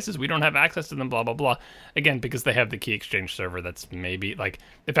people's devices. We don't have access to them, blah, blah, blah. Again, because they have the key exchange server. That's maybe like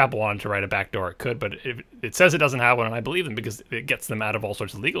if Apple wanted to write a backdoor, it could, but it says it doesn't have one, and I believe them because it gets them out of all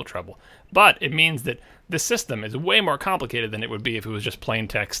sorts of legal trouble. But it means that this system is way more complicated than it would be if it was just plain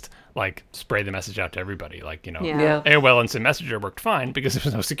text, like spray the message out to everybody. Like, AOL Instant Messenger worked fine because there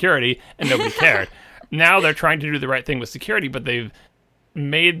was no security and nobody cared. Now they're trying to do the right thing with security, but they've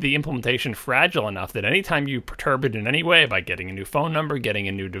made the implementation fragile enough that anytime you perturb it in any way by getting a new phone number, getting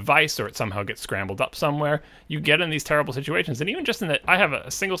a new device, or it somehow gets scrambled up somewhere, you get in these terrible situations. And even just in that, I have a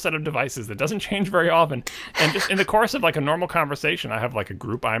single set of devices that doesn't change very often. And just in the course of like a normal conversation, I have like a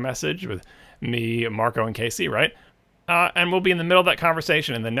group iMessage with me, Marco, and Casey, right? And we'll be in the middle of that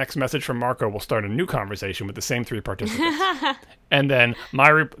conversation, and the next message from Marco will start a new conversation with the same 3 participants. And then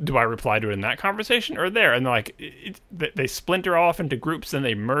do I reply to it in that conversation or there? And they splinter off into groups, and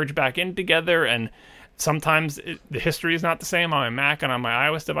they merge back in together. And sometimes the history is not the same on my Mac and on my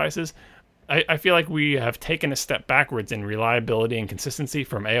iOS devices. I feel like we have taken a step backwards in reliability and consistency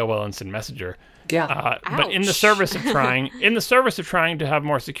from AOL Instant Messenger. Yeah. But in the service of trying to have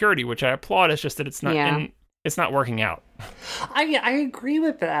more security, which I applaud, it's just that it's not it's not working out. I agree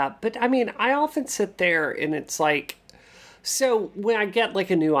with that. But I mean, I often sit there and it's like, so when I get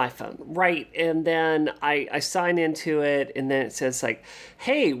like a new iPhone, right? And then I sign into it and then it says like,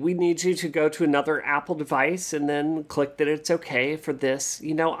 hey, we need you to go to another Apple device and then click that it's okay for this,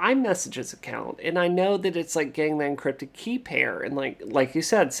 iMessages account. And I know that it's like getting the encrypted key pair and like you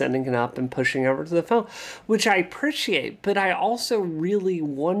said, sending it up and pushing over to the phone, which I appreciate. But I also really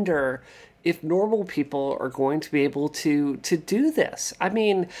wonder if normal people are going to be able to do this. I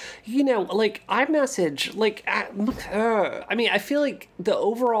mean, like iMessage, like, I feel like the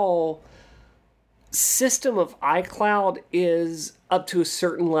overall system of iCloud is up to a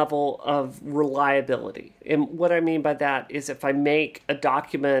certain level of reliability. And what I mean by that is if I make a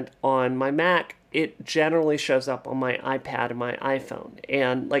document on my Mac, it generally shows up on my iPad and my iPhone.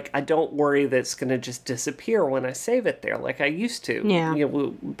 And like, I don't worry that it's going to just disappear when I save it there like I used to. Yeah.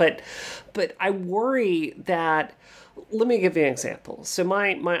 But I worry that, let me give you an example. So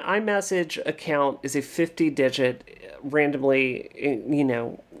my iMessage account is a 50-digit randomly,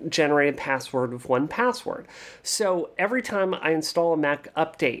 generated password with one password. So every time I install a Mac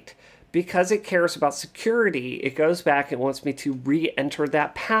update, because it cares about security, it goes back and wants me to re-enter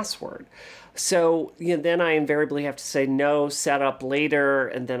that password. So then I invariably have to say no, set up later,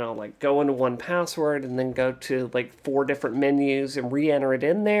 and then I'll like go into one password and then go to like 4 different menus and re-enter it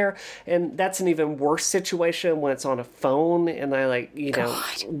in there. And that's an even worse situation when it's on a phone and I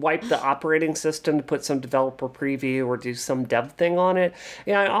wipe the operating system to put some developer preview or do some dev thing on it.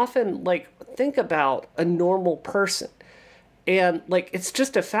 And I often think about a normal person. And it's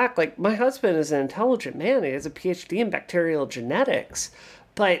just a fact, my husband is an intelligent man. He has a PhD in bacterial genetics.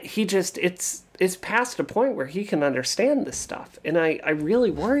 But he just, it's past a point where he can understand this stuff. And I really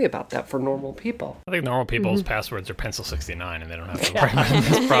worry about that for normal people. I think normal people's passwords are Pencil 69 and they don't have to worry about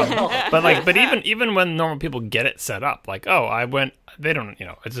this problem. But even when normal people get it set up, they don't,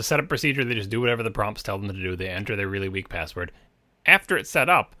 it's a setup procedure. They just do whatever the prompts tell them to do. They enter their really weak password. After it's set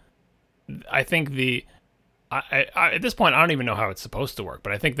up, I think at this point, I don't even know how it's supposed to work.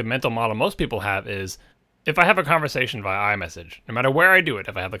 But I think the mental model most people have is, if I have a conversation via iMessage, no matter where I do it,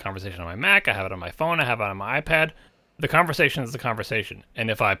 if I have the conversation on my Mac, I have it on my phone, I have it on my iPad, the conversation is the conversation. And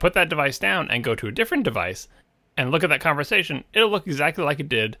if I put that device down and go to a different device and look at that conversation, it'll look exactly like it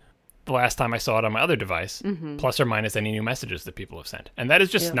did the last time I saw it on my other device, plus or minus any new messages that people have sent. And that is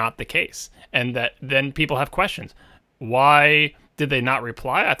just not the case. And that then people have questions. Why did they not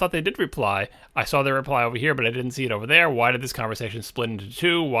reply? I thought they did reply. I saw their reply over here, but I didn't see it over there. Why did this conversation split into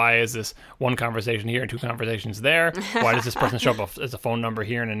 2? Why is this one conversation here and 2 conversations there? Why does this person show up as a phone number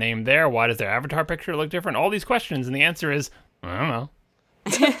here and a name there? Why does their avatar picture look different? All these questions, and the answer is, I don't know.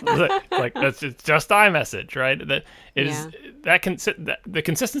 It's just iMessage, right? That it is the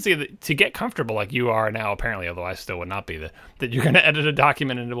consistency to get comfortable like you are now, apparently, although I still would not be, that you're going to edit a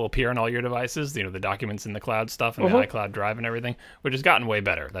document and it will appear on all your devices, the documents in the cloud stuff and the iCloud Drive and everything, which has gotten way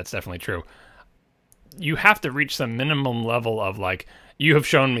better. That's definitely true. You have to reach some minimum level of you have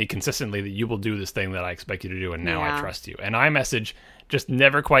shown me consistently that you will do this thing that I expect you to do, and now I trust you. And iMessage just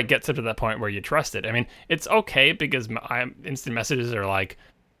never quite gets up to that point where you trust it. I mean, it's okay because instant messages are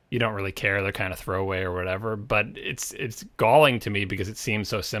you don't really care, they're kind of throwaway or whatever. But it's galling to me because it seems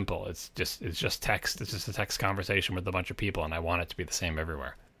so simple. It's just text. It's just a text conversation with a bunch of people, and I want it to be the same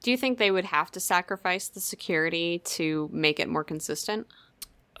everywhere. Do you think they would have to sacrifice the security to make it more consistent?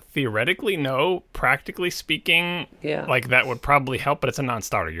 Theoretically, no. Practically speaking, like that would probably help, but it's a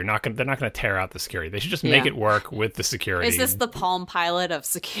non-starter. They're not going to tear out the security. They should just make it work with the security. Is this the Palm Pilot of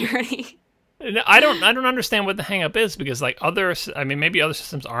security? I don't understand what the hang-up is, because like maybe other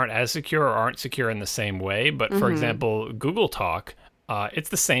systems aren't as secure or aren't secure in the same way. But for example, Google Talk, it's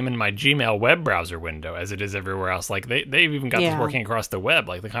the same in my Gmail web browser window as it is everywhere else. Like they've even got this working across the web.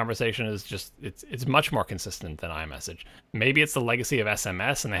 Like the conversation is just it's much more consistent than iMessage. Maybe it's the legacy of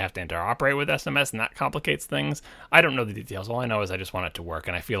SMS and they have to interoperate with SMS and that complicates things. I don't know the details. All I know is I just want it to work,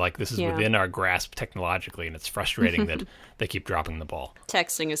 and I feel like this is within our grasp technologically, and it's frustrating that they keep dropping the ball.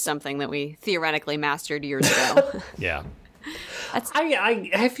 Texting is something that we theoretically mastered years ago. Yeah.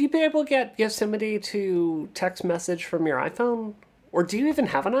 Have you been able to get Yosemite to text message from your iPhone? Or do you even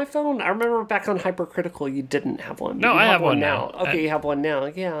have an iPhone? I remember back on Hypercritical, you didn't have one. No, I have one now. Okay, you have one now.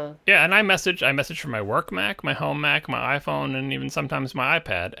 Yeah. Yeah, and I message from my work Mac, my home Mac, my iPhone, and even sometimes my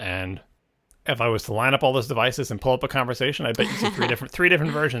iPad. And if I was to line up all those devices and pull up a conversation, I bet you see three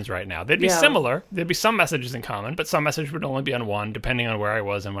different versions right now. They'd be similar. There'd be some messages in common, but some message would only be on one, depending on where I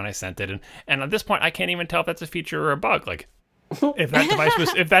was and when I sent it. And at this point, I can't even tell if that's a feature or a bug. Like, if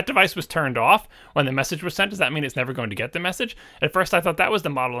that device was turned off when the message was sent, does that mean it's never going to get the message? At first I thought that was the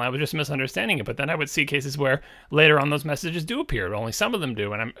model and I was just misunderstanding it, but then I would see cases where later on those messages do appear, but only some of them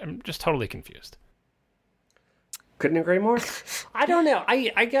do, and I'm just totally confused. Couldn't agree more. I don't know.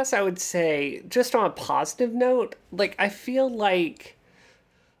 I guess I would say, just on a positive note, like I feel like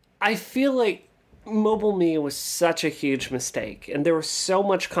MobileMe was such a huge mistake, and there was so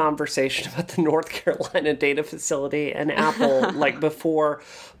much conversation about the North Carolina data facility and Apple like before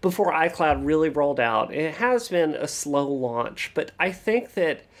iCloud really rolled out. It has been a slow launch, but I think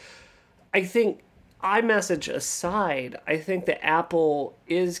iMessage aside, I think that Apple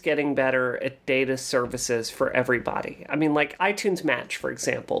is getting better at data services for everybody. I mean, like iTunes Match, for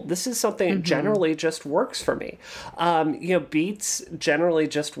example. This is something that generally just works for me. Beats generally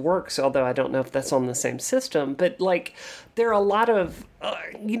just works, although I don't know if that's on the same system. But, like, there are a lot of,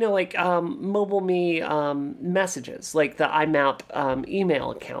 MobileMe messages, like the IMAP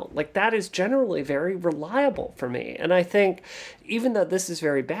email account. Like, that is generally very reliable for me. And I think, even though this is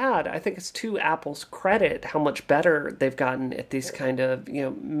very bad, I think it's to Apple's credit how much better they've gotten at these kind of,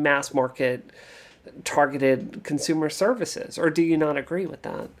 mass market targeted consumer services. Or do you not agree with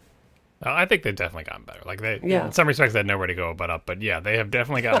that? I think they've definitely gotten better. Like in some respects, they had nowhere to go but up. But yeah, they have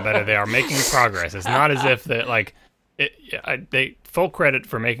definitely gotten better. They are making progress. It's not as if they full credit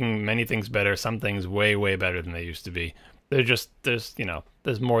for making many things better. Some things way, way better than they used to be.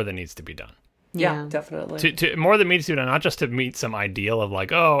 There's more that needs to be done. Yeah, definitely. To more than needs to be done, not just to meet some ideal of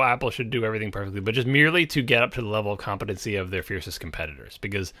like, oh, Apple should do everything perfectly, but just merely to get up to the level of competency of their fiercest competitors.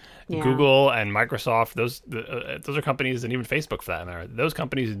 Because Google and Microsoft, those are companies, and even Facebook for that matter, those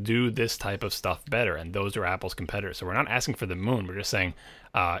companies do this type of stuff better, and those are Apple's competitors. So we're not asking for the moon. We're just saying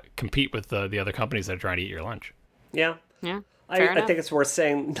compete with the other companies that are trying to eat your lunch. Yeah. Yeah. I think it's worth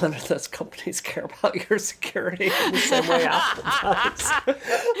saying none of those companies care about your security in the same way Apple does.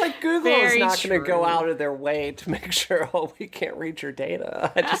 Like Google is not going to go out of their way to make sure, we can't read your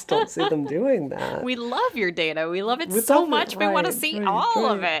data. I just don't see them doing that. We love your data. We love it so much. We want to see all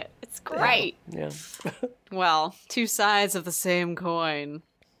of it. It's great. Yeah. Well, two sides of the same coin,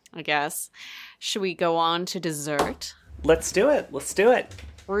 I guess. Should we go on to dessert? Let's do it.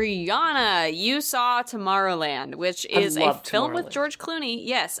 Rihanna, you saw Tomorrowland, which is a film with George Clooney.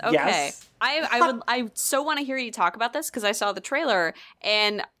 Yes, okay. Yes. I so want to hear you talk about this because I saw the trailer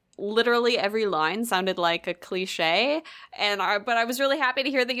and literally every line sounded like a cliche, but I was really happy to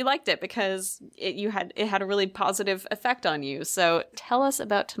hear that you liked it because it had a really positive effect on you. So tell us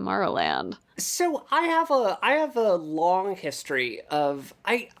about Tomorrowland. So I have a long history of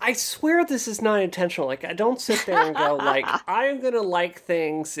I swear this is not intentional. Like I don't sit there and go like I'm gonna like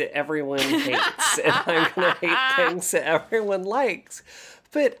things that everyone hates and I'm gonna hate things that everyone likes.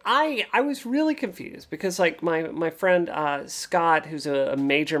 But I was really confused because like my friend Scott, who's a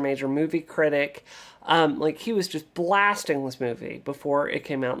major movie critic, he was just blasting this movie before it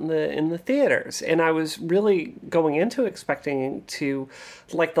came out in the theaters, and I was really going into expecting to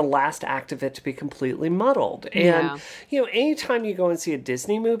like the last act of it to be completely muddled. And anytime you go and see a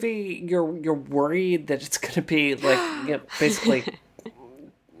Disney movie, you're worried that it's going to be like basically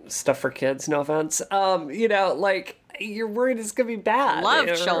stuff for kids. No offense, you're worried it's going to be bad. Love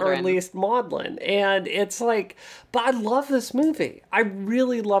children. Or at least maudlin. And it's like, but I love this movie. I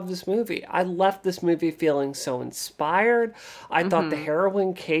really love this movie. I left this movie feeling so inspired. I thought the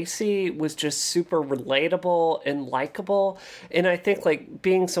heroine, Casey, was just super relatable and likable. And I think, like,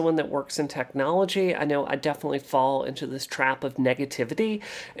 being someone that works in technology, I know I definitely fall into this trap of negativity.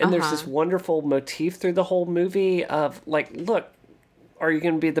 And there's this wonderful motif through the whole movie of, like, look, are you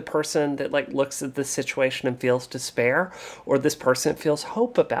going to be the person that, like, looks at the situation and feels despair, or this person feels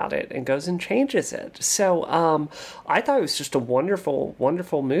hope about it and goes and changes it? So I thought it was just a wonderful,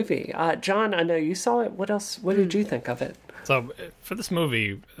 wonderful movie. John, I know you saw it. What else? What did you think of it? So for this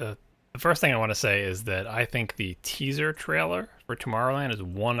movie, the first thing I want to say is that I think the teaser trailer for Tomorrowland is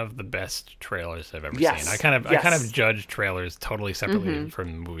one of the best trailers I've ever seen. I kind of judge trailers totally separately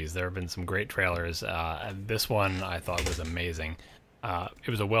from movies. There have been some great trailers. This one I thought was amazing. It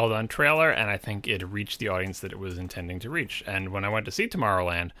was a well-done trailer, and I think it reached the audience that it was intending to reach. And when I went to see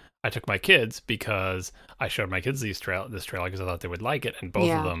Tomorrowland, I took my kids because I showed my kids this trailer because I thought they would like it, and both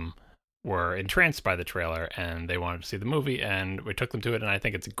of them were entranced by the trailer, and they wanted to see the movie, and we took them to it, and I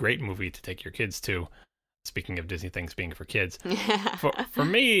think it's a great movie to take your kids to. Speaking of Disney things being for kids. For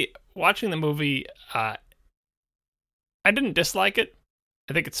me, watching the movie, I didn't dislike it.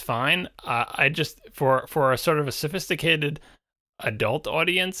 I think it's fine. I just, for a sort of a sophisticated adult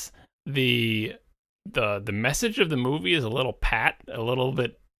audience, the message of the movie is a little pat, a little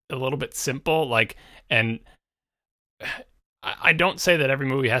bit simple, like, and I don't say that every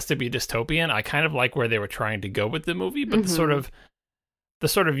movie has to be dystopian. I kind of like where they were trying to go with the movie, but the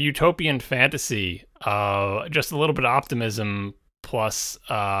sort of utopian fantasy, just a little bit of optimism plus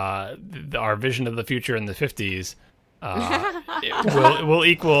our vision of the future in the 50s will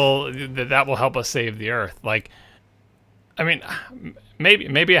equal that will help us save the earth. Like, I mean,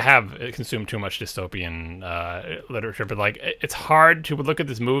 maybe I have consumed too much dystopian literature, but, like, it's hard to look at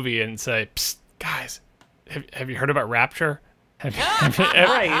this movie and say, "Psst, guys, have you heard about Rapture?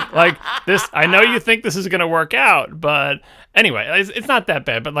 Right. Like this, I know you think this is going to work out, but anyway, it's not that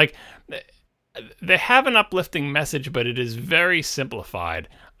bad. But, like, they have an uplifting message, but it is very simplified.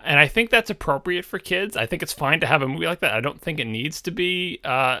 And I think that's appropriate for kids. I think it's fine to have a movie like that. I don't think it needs to be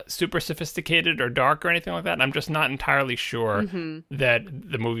super sophisticated or dark or anything like that. And I'm just not entirely sure that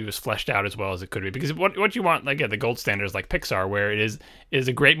the movie was fleshed out as well as it could be. Because what you want, like, the gold standard is like Pixar, where it is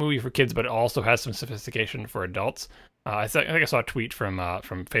a great movie for kids, but it also has some sophistication for adults. I think I saw a tweet from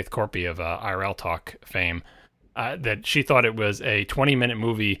Faith Corpy of IRL Talk fame that she thought it was a 20-minute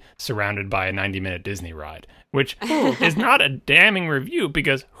movie surrounded by a 90-minute Disney ride, which is not a damning review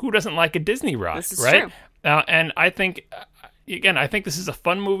because who doesn't like a Disney ride, this is right? True. And I think, again, I think this is a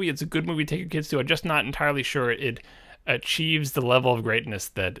fun movie. It's a good movie to take your kids to. I'm just not entirely sure it achieves the level of greatness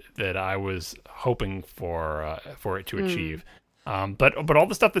that I was hoping for it to achieve. But all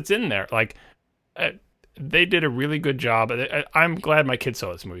the stuff that's in there, like, they did a really good job. I'm glad my kids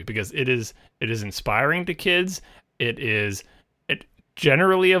saw this movie because it is inspiring to kids. It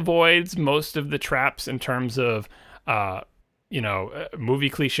generally avoids most of the traps in terms of movie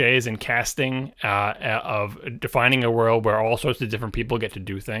cliches and casting of defining a world where all sorts of different people get to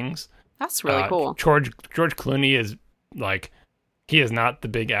do things. That's really cool. George Clooney is, like, he is not the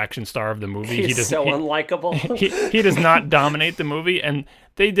big action star of the movie. He's so unlikable. He does not dominate the movie, and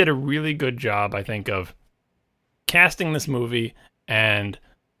they did a really good job, I think, of casting this movie and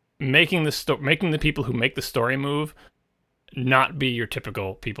making the people who make the story move not be your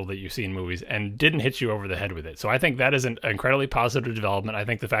typical people that you see in movies, and didn't hit you over the head with it. So I think that is an incredibly positive development. I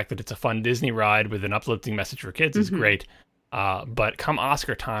think the fact that it's a fun Disney ride with an uplifting message for kids is great. But come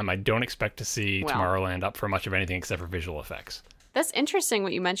Oscar time, I don't expect to see Tomorrowland up for much of anything except for visual effects. That's interesting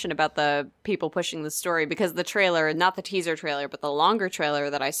what you mentioned about the people pushing the story, because the trailer, not the teaser trailer, but the longer trailer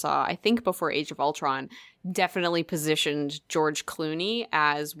that I saw, I think before Age of Ultron, definitely positioned George Clooney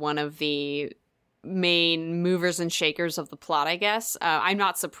as one of the main movers and shakers of the plot, I guess. I'm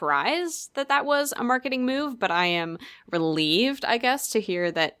not surprised that was a marketing move, but I am relieved, I guess, to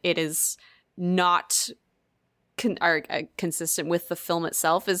hear that it is not consistent with the film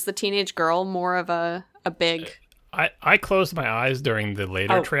itself. Is the teenage girl more of a big... I closed my eyes during the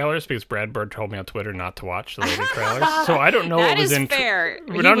later trailers because Brad Bird told me on Twitter not to watch the later trailers. So I don't know what was in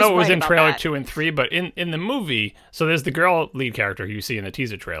we don't know what was in trailer 2 and 3, but in the movie, so there's the girl lead character who you see in the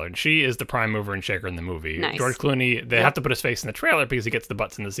teaser trailer, and she is the prime mover and shaker in the movie. Nice. George Clooney, they have to put his face in the trailer because he gets the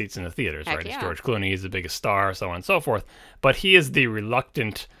butts in the seats in the theaters, right? Yeah. It's George Clooney, he's the biggest star, so on and so forth. But he is the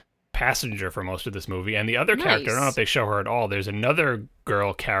reluctant passenger for most of this movie. And the other character, I don't know if they show her at all, there's another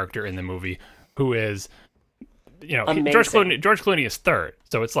girl character in the movie who is... George Clooney is third.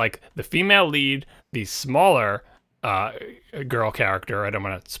 So it's like the female lead, the smaller, girl character. I don't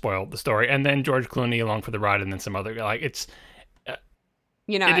want to spoil the story. And then George Clooney along for the ride, and then some other it's.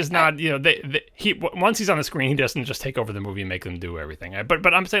 It is not. He once he's on the screen, he doesn't just take over the movie and make them do everything.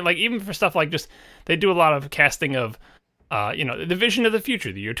 But I'm saying, like, even for stuff like just they do a lot of casting of. The vision of the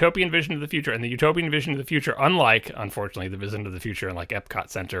future, the utopian vision of the future, and the utopian vision of the future, unlike, unfortunately, the vision of the future in, like, Epcot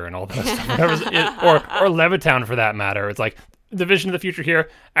Center and all that stuff, or Levittown, for that matter. It's like, the vision of the future here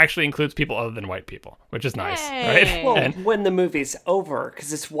actually includes people other than white people, which is nice, right? Well, when the movie's over,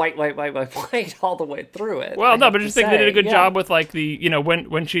 because it's white all the way through it. Well, no, but I just think they did a good job with, like, the,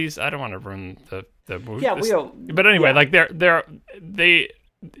 when she's, I don't want to ruin the movie. Yeah, but anyway, like, they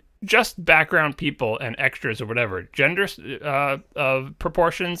just background people and extras or whatever, gender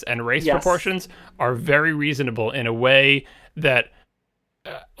proportions and race proportions are very reasonable in a way that,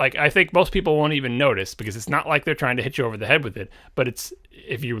 I think most people won't even notice, because it's not like they're trying to hit you over the head with it. But it's,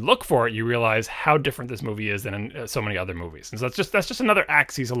 if you look for it, you realize how different this movie is than in so many other movies. And so that's just another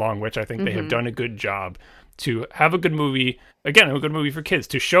axis along which I think they have done a good job to have a good movie. Again, a good movie for kids,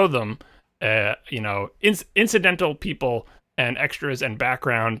 to show them, incidental people and extras and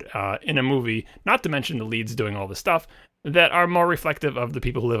background in a movie, not to mention the leads doing all the stuff, that are more reflective of the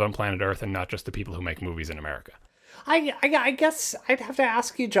people who live on planet Earth and not just the people who make movies in America. I guess I'd have to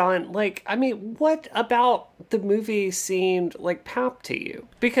ask you, John, what about the movie seemed like pap to you?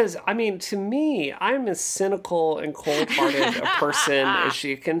 Because, to me, I'm as cynical and cold-hearted a person as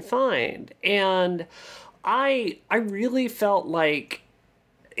you can find. And I really felt like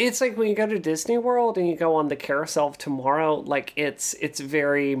it's like when you go to Disney World and you go on the Carousel of Tomorrow, like it's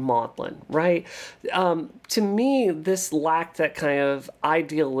very maudlin, right? To me, this lacked that kind of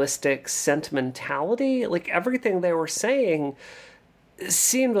idealistic sentimentality. Like everything they were saying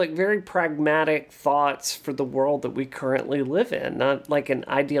seemed like very pragmatic thoughts for the world that we currently live in, not like an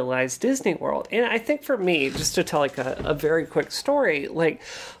idealized Disney World. And I think for me, just to tell like a very quick story, like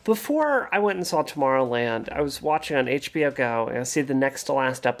before I went and saw Tomorrowland, I was watching on HBO Go and I see the next to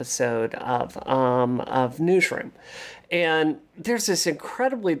last episode of Newsroom. And there's this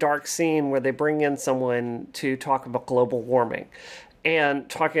incredibly dark scene where they bring in someone to talk about global warming and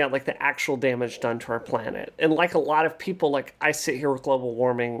talking about like the actual damage done to our planet. And like a lot of people, like I sit here with global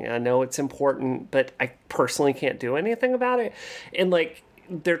warming, I know it's important, but I personally can't do anything about it. And like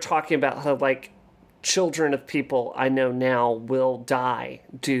they're talking about how like children of people I know now will die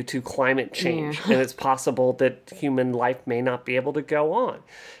due to climate change. And it's possible that human life may not be able to go on.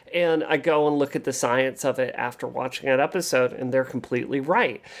 And I go and look at the science of it after watching that episode, and they're completely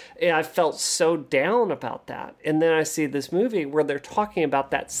right. And I felt so down about that. And then I see this movie where they're talking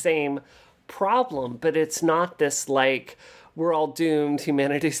about that same problem, but it's not this like, we're all doomed,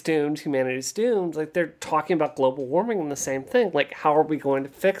 humanity's doomed. Like they're talking about global warming and the same thing. Like, how are we going to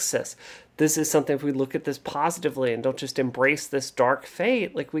fix this? This is something, if we look at this positively and don't just embrace this dark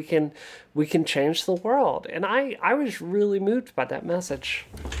fate, like we can change the world. And I was really moved by that message.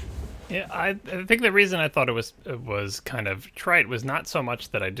 Yeah, I think the reason I thought it was kind of trite was not so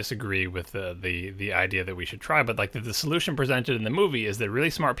much that I disagree with the idea that we should try, but like the solution presented in the movie is that really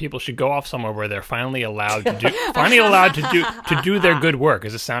smart people should go off somewhere where they're finally allowed to do their good work.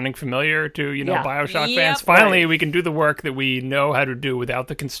 Is it sounding familiar to BioShock fans? Finally, we can do the work that we know how to do without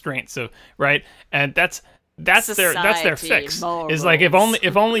the constraints of right, and that's their fix. Morals. Is like if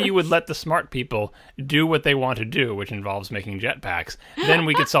only you would let the smart people do what they want to do, which involves making jetpacks, then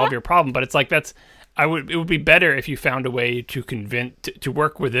we could solve your problem. But it's like it would be better if you found a way to to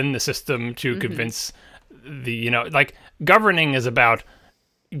work within the system to convince like governing is about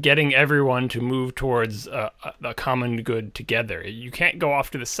getting everyone to move towards a common good together. You can't go off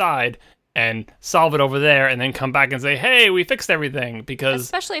to the side and solve it over there and then come back and say, hey, we fixed everything, because...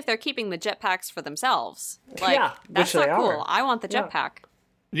 Especially if they're keeping the jetpacks for themselves. Like, that's not cool. I want the jetpack.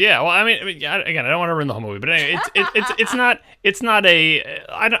 Yeah, well, I mean, again, I don't want to ruin the whole movie, but anyway, it's not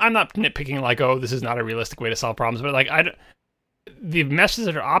I'm not nitpicking like, oh, this is not a realistic way to solve problems, but like, the message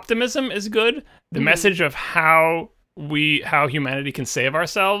of optimism is good. The message of how humanity can save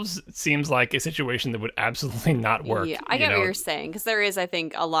ourselves seems like a situation that would absolutely not work. Yeah, I get what you're saying, because there is, I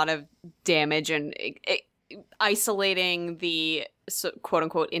think, a lot of damage and isolating the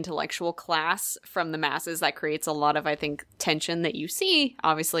quote-unquote intellectual class from the masses. That creates a lot of, I think, tension that you see,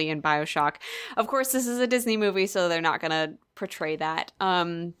 obviously, in BioShock. Of course, this is a Disney movie, so they're not going to portray that.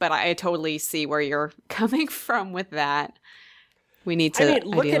 But I totally see where you're coming from with that. We need to.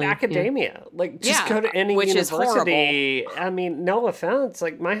 Look at academia. Like, just go to any university. I mean, no offense.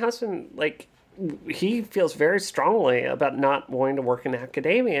 Like, my husband, like, he feels very strongly about not wanting to work in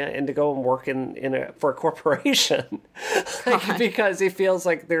academia and to go and work for a corporation because he feels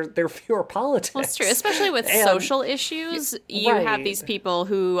like there are fewer politics. Well, it's true, especially with social issues. You have these people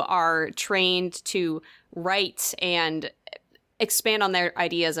who are trained to write and expand on their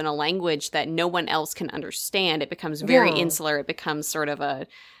ideas in a language that no one else can understand. It becomes very insular. It becomes sort of a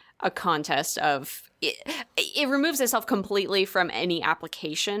contest of it removes itself completely from any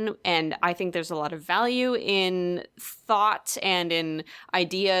application, and I think there's a lot of value in thought and in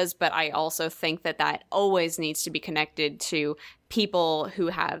ideas, but I also think that always needs to be connected to people who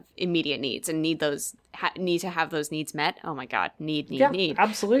have immediate needs and need to have those needs met. Oh my God, need.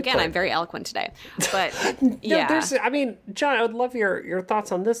 Absolutely. Again, I'm very eloquent today, but John, I would love your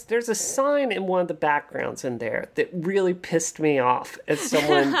thoughts on this. There's a sign in one of the backgrounds in there that really pissed me off as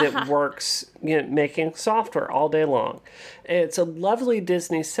someone that works, making software all day long. It's a lovely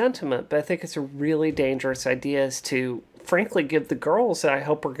Disney sentiment, but I think it's a really dangerous idea to frankly give the girls that I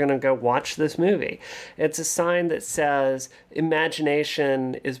hope are going to go watch this movie. It's a sign that says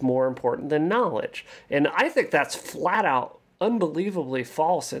imagination is more important than knowledge. And I think that's flat out unbelievably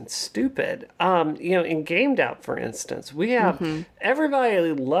false and stupid. In Gamed Out, for instance, we have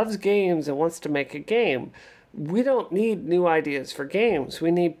everybody loves games and wants to make a game. We don't need new ideas for games.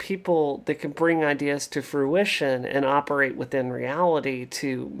 We need people that can bring ideas to fruition and operate within reality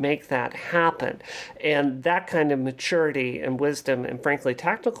to make that happen. And that kind of maturity and wisdom and, frankly,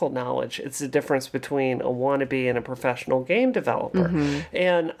 technical knowledge, it's the difference between a wannabe and a professional game developer.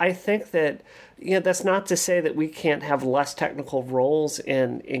 And I think that, that's not to say that we can't have less technical roles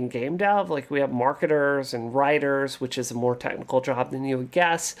in game dev. Like, we have marketers and writers, which is a more technical job than you would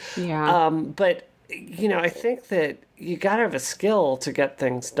guess. Yeah. But I think that you got to have a skill to get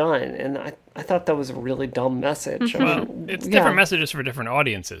things done. And I thought that was a really dumb message. Well, it's different messages for different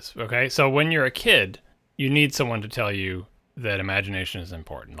audiences, okay? So when you're a kid, you need someone to tell you that imagination is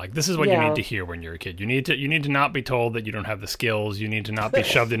important. Like, this is what you need to hear when you're a kid. You need to not be told that you don't have the skills. You need to not be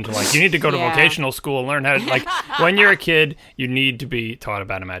shoved into, you need to go to vocational school and learn how to, when you're a kid, you need to be taught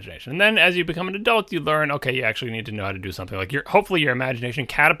about imagination. And then as you become an adult, you learn, okay, you actually need to know how to do something. Like, hopefully your imagination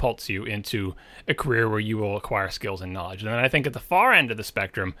catapults you into a career where you will acquire skills and knowledge. And then I think at the far end of the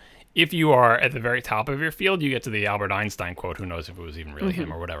spectrum, if you are at the very top of your field, you get to the Albert Einstein quote. Who knows if it was even really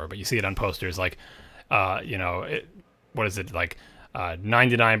him or whatever, but you see it on posters what is it,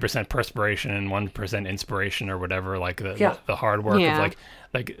 99% perspiration and 1% inspiration or whatever, the hard work of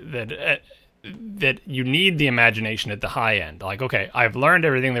that you need the imagination at the high end. Like, okay, I've learned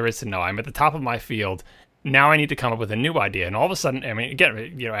everything there is to know. I'm at the top of my field. Now I need to come up with a new idea. And all of a sudden,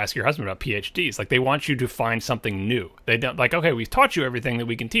 again, ask your husband about PhDs. Like, they want you to find something new. They don't, okay, we've taught you everything that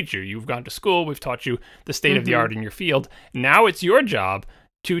we can teach you. You've gone to school. We've taught you the state of the art in your field. Now it's your job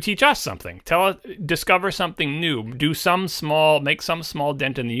to teach us something. Discover something new, make some small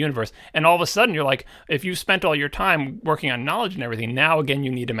dent in the universe. And all of a sudden you're like, if you spent all your time working on knowledge and everything, now again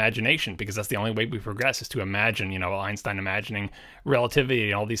you need imagination, because that's the only way we progress, is to imagine, Einstein imagining relativity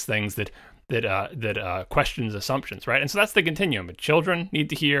and all these things that questions assumptions, right? And so that's the continuum. But children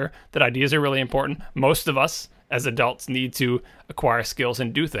need to hear that ideas are really important. Most of us as adults need to acquire skills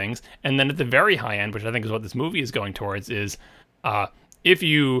and do things. And then at the very high end, which I think is what this movie is going towards, is if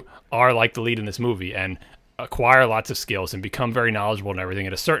you are like the lead in this movie and acquire lots of skills and become very knowledgeable and everything,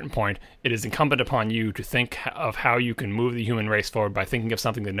 at a certain point, it is incumbent upon you to think of how you can move the human race forward by thinking of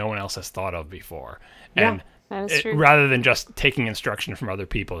something that no one else has thought of before. Yeah, and that is true. Rather than just taking instruction from other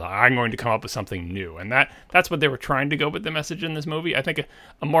people, I'm going to come up with something new. And that's what they were trying to go with the message in this movie. I think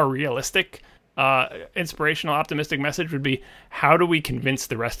a more realistic, inspirational, optimistic message would be, how do we convince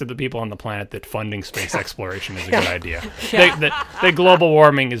the rest of the people on the planet that funding space exploration is a good idea? That global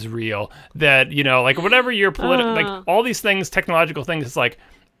warming is real, that, whatever your political, all these things, technological things, it's like,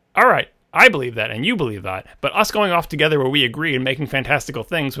 all right, I believe that and you believe that, but us going off together where we agree and making fantastical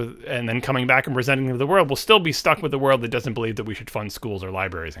things and then coming back and presenting them to the world, will still be stuck with the world that doesn't believe that we should fund schools or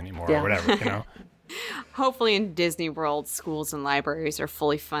libraries anymore or whatever, Hopefully in Disney World, schools and libraries are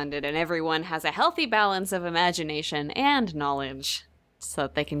fully funded and everyone has a healthy balance of imagination and knowledge so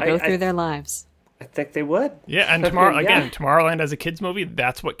that they can go through their lives. I think they would. Yeah, and Tomorrowland as a kids movie,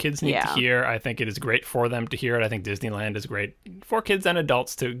 that's what kids need to hear. I think it is great for them to hear it. I think Disneyland is great for kids and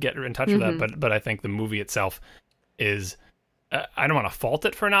adults to get in touch with that, but I think the movie itself is... I don't want to fault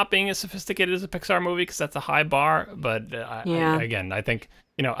it for not being as sophisticated as a Pixar movie, because that's a high bar, but I think...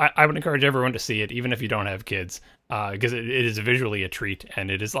 I would encourage everyone to see it, even if you don't have kids, because it is visually a treat, and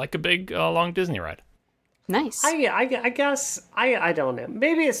it is like a big, long Disney ride. Nice. I guess, I don't know.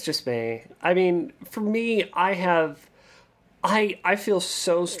 Maybe it's just me. I mean, for me, I have I feel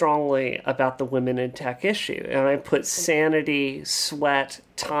so strongly about the women in tech issue, and I put sanity, sweat,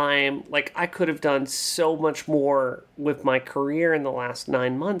 time. Like, I could have done so much more with my career in the last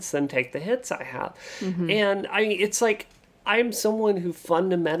 9 months than take the hits I have. And it's like, I'm someone who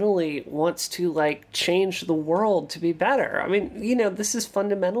fundamentally wants to, like, change the world to be better. I mean, this is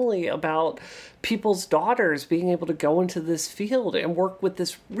fundamentally about people's daughters being able to go into this field and work with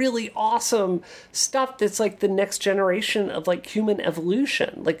this really awesome stuff that's like the next generation of like human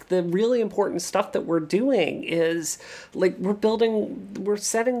evolution. Like, the really important stuff that we're doing is like we're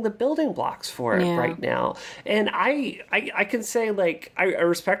setting the building blocks for it right now. And I can say, like, I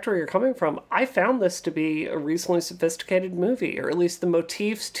respect where you're coming from. I found this to be a reasonably sophisticated movie, or at least the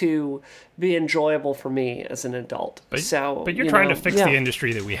motifs to be enjoyable for me as an adult. But you're trying to fix the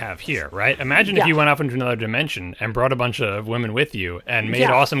industry that we have here, right? Imagine if you went off into another dimension and brought a bunch of women with you and made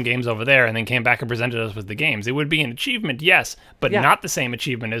awesome games over there and then came back and presented us with the games. It would be an achievement, yes, but not the same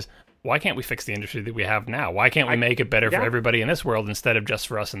achievement as, why can't we fix the industry that we have now? Why can't we make it better for everybody in this world instead of just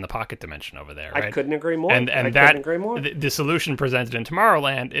for us in the pocket dimension over there, right? I couldn't agree more. And couldn't agree more. The solution presented in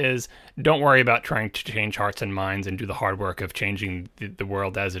Tomorrowland is, don't worry about trying to change hearts and minds and do the hard work of changing the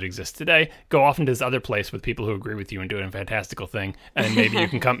world as it exists today. Go off into this other place with people who agree with you and do a fantastical thing, and maybe you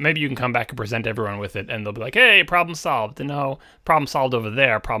can come back and present everyone with it, and they'll be like, hey, problem solved. No, problem solved over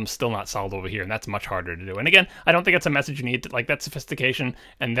there, problem still not solved over here, and that's much harder to do. And again, I don't think it's a message you need to, like, that sophistication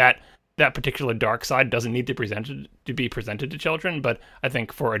and that particular dark side doesn't need to be presented to children, but I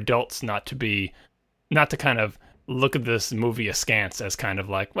think for adults not to kind of look at this movie askance as kind of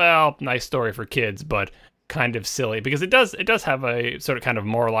like, well, nice story for kids, but kind of silly, because it does have a sort of kind of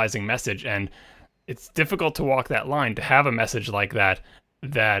moralizing message, and it's difficult to walk that line, to have a message like that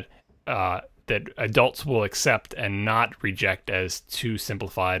adults will accept and not reject as too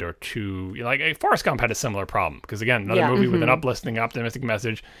simplified or too, like, Forrest Gump had a similar problem, because again, another movie with an uplifting, optimistic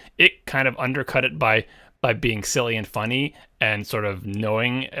message. It kind of undercut it by being silly and funny and sort of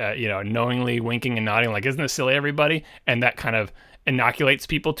knowingly winking and nodding, like, isn't this silly, everybody? And that kind of inoculates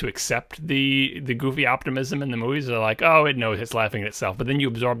people to accept the goofy optimism in the movies. They're like, oh, it knows it's laughing at itself, but then you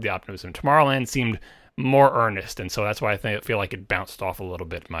absorb the optimism. Tomorrowland seemed more earnest, and so that's why I feel like it bounced off a little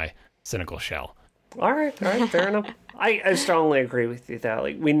bit my cynical shell. All right, fair enough. I strongly agree with you though.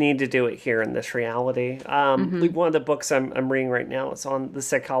 Like, we need to do it here in this reality. Like, one of the books I'm reading right now is on the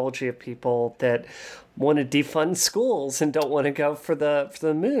psychology of people that want to defund schools and don't want to go for the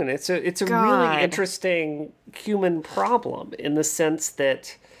moon. It's a really interesting human problem, in the sense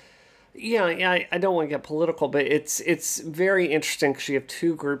that, I don't want to get political, but it's very interesting, because you have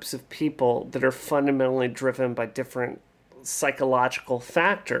two groups of people that are fundamentally driven by different psychological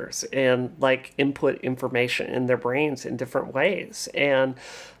factors and like input information in their brains in different ways. And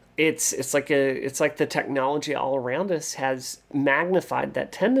it's like the technology all around us has magnified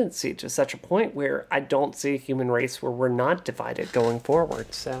that tendency to such a point where I don't see a human race where we're not divided going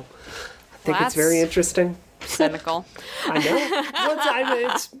forward. So I think it's very interesting. Cynical. I know.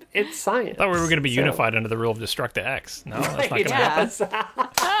 It's science. I thought we were going to be unified under the rule of Destructa X. No, that's not going to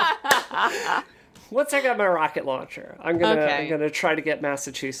happen. Once I got my rocket launcher, I'm gonna try to get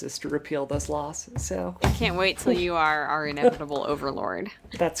Massachusetts to repeal those laws. So I can't wait till you are our inevitable overlord.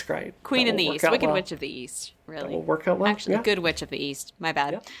 That's great. Queen in the East, Wicked Witch of the East. Really, that will work out well. Actually, Good Witch of the East. My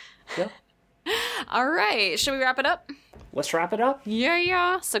bad. Yeah. All right, should we wrap it up? Let's wrap it up.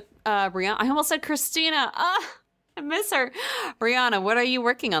 Yeah. So, Brianna, I almost said Christina. I miss her. Brianna, what are you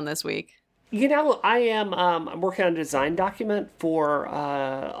working on this week? I am I'm working on a design document for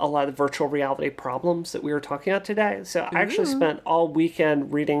a lot of the virtual reality problems that we were talking about today. So I actually spent all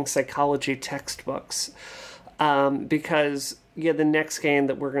weekend reading psychology textbooks, because the next game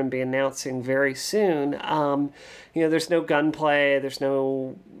that we're going to be announcing very soon, there's no gunplay, there's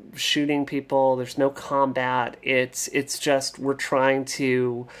no shooting people, there's no combat. It's just, we're trying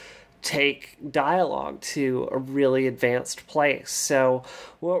to take dialogue to a really advanced place. So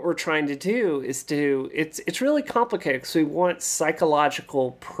what we're trying to do is it's really complicated, because we want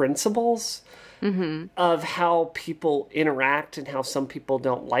psychological principles of how people interact and how some people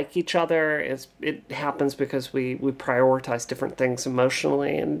don't like each other. It happens because we prioritize different things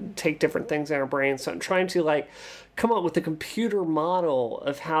emotionally and take different things in our brains. So I'm trying to come up with a computer model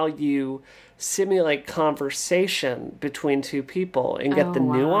of how you simulate conversation between two people and get the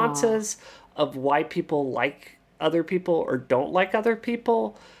nuances of why people like other people or don't like other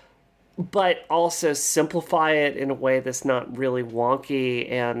people, but also simplify it in a way that's not really wonky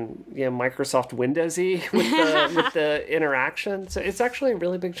and Microsoft Windowsy with the interaction. So it's actually a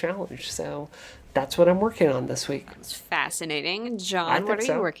really big challenge. So that's what I'm working on this week. It's fascinating. John, what are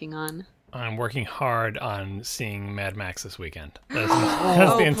you working on? I'm working hard on seeing Mad Max this weekend.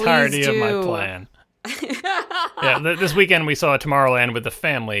 That's the entirety of my plan. Yeah, this weekend we saw Tomorrowland with the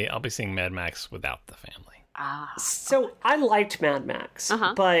family. I'll be seeing Mad Max without the family. So I liked Mad Max,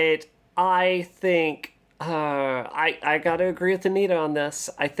 but I think I got to agree with Anita on this.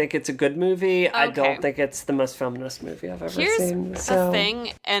 I think it's a good movie. Okay. I don't think it's the most feminist movie I've ever seen. Here's a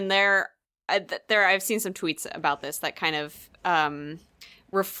thing, and there I've seen some tweets about this that kind of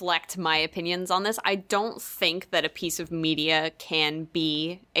reflect my opinions on this. I don't think that a piece of media can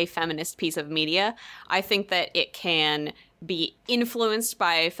be a feminist piece of media. I think that it can be influenced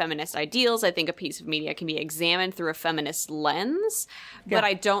by feminist ideals. I think a piece of media can be examined through a feminist lens, but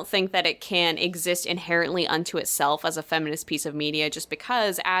I don't think that it can exist inherently unto itself as a feminist piece of media, just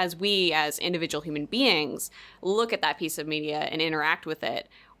because as we, as individual human beings, look at that piece of media and interact with it,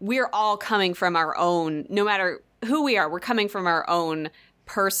 we're all coming from our own, no matter who we are, we're coming from our own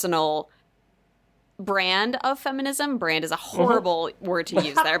personal brand of feminism. Brand is a horrible word to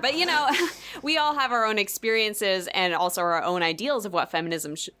use there, but we all have our own experiences and also our own ideals of what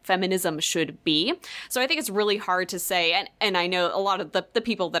feminism should be. So I think it's really hard to say, and I know a lot of the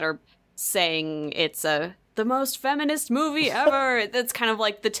people that are saying it's the most feminist movie ever. That's kind of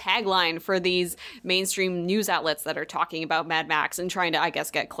like the tagline for these mainstream news outlets that are talking about Mad Max and trying to, I guess,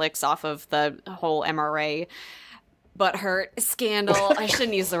 get clicks off of the whole MRA butthurt scandal. I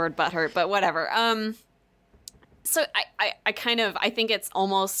shouldn't use the word butthurt, but whatever. So I think it's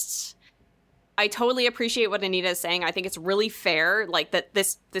almost, I totally appreciate what Anita is saying. I think it's really fair, like that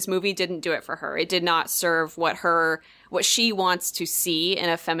this movie didn't do it for her. It did not serve what she wants to see in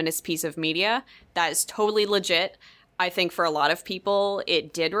a feminist piece of media. That is totally legit. I think for a lot of people,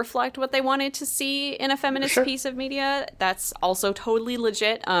 it did reflect what they wanted to see in a feminist piece of media. That's also totally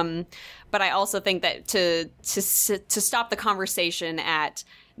legit. But I also think that to stop the conversation at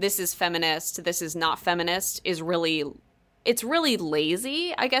this is feminist, this is not feminist is really, it's really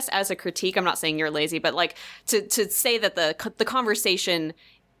lazy, I guess, as a critique. I'm not saying you're lazy, but like to say that the conversation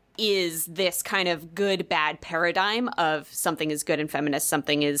is this kind of good bad paradigm of something is good and feminist,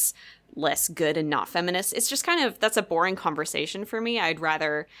 something is less good and not feminist. It's just kind of, that's a boring conversation for me. I'd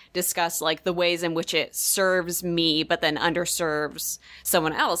rather discuss like the ways in which it serves me but then underserves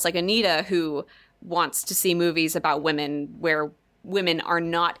someone else, like Anita, who wants to see movies about women where women are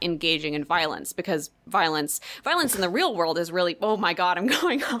not engaging in violence, because violence in the real world is really, oh my god, I'm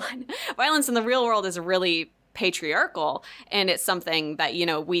going on. Violence in the real world is really patriarchal, and it's something that,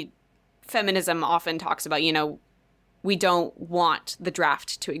 feminism often talks about, we don't want the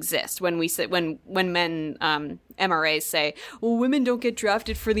draft to exist. When we say, when men, MRAs say, well, women don't get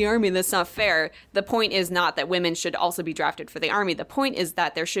drafted for the army, that's not fair. The point is not that women should also be drafted for the army. The point is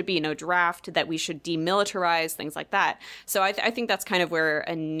that there should be no draft, that we should demilitarize, things like that. So I think that's kind of where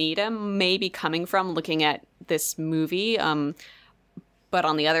Anita may be coming from looking at this movie. But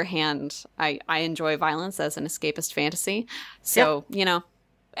on the other hand, I enjoy violence as an escapist fantasy. So,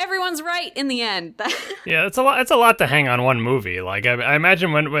 everyone's right in the end. Yeah, it's a lot to hang on one movie. Like I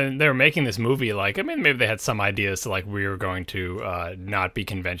imagine when they were making this movie, maybe they had some ideas to we were going to not be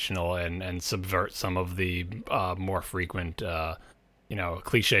conventional and subvert some of the more frequent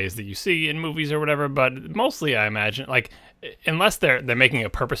cliches that you see in movies or whatever. But mostly, I imagine unless they're making a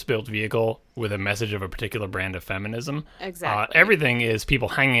purpose-built vehicle with a message of a particular brand of feminism, exactly, everything is people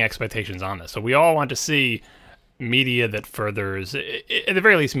hanging expectations on this. So we all want to see media that furthers, at the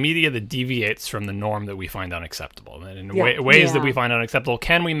very least, media that deviates from the norm that we find unacceptable. And in ways that we find unacceptable,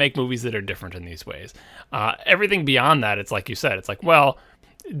 can we make movies that are different in these ways? Everything beyond that, it's like you said, it's like, well,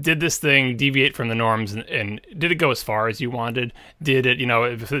 did this thing deviate from the norms, and did it go as far as you wanted? Did it,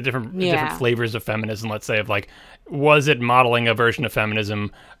 different flavors of feminism, let's say, of was it modeling a version of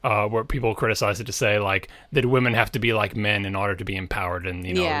feminism where people criticize it to say, did women have to be like men in order to be empowered and,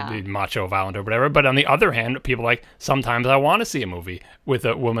 be macho, violent, or whatever? But on the other hand, people sometimes I want to see a movie with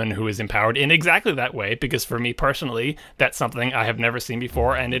a woman who is empowered in exactly that way, because for me personally, that's something I have never seen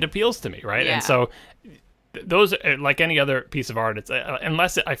before, and it appeals to me, right? Yeah. And so those, like any other piece of art, it's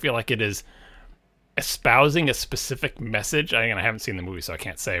unless I feel like it is espousing a specific message. I haven't seen the movie, so I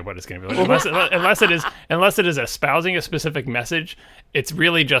can't say what it's going to be like. Unless it is espousing a specific message, it's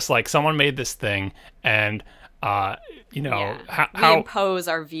really just someone made this thing, and how we impose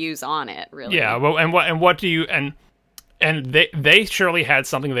our views on it. Really, yeah. Well, and what do you and And they surely had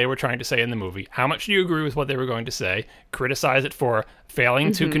something they were trying to say in the movie. How much do you agree with what they were going to say? Criticize it for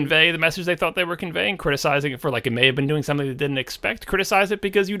failing to convey the message they thought they were conveying. Criticizing it for like it may have been doing something they didn't expect. Criticize it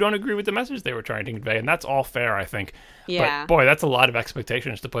because you don't agree with the message they were trying to convey. And that's all fair, I think. Yeah. But boy, that's a lot of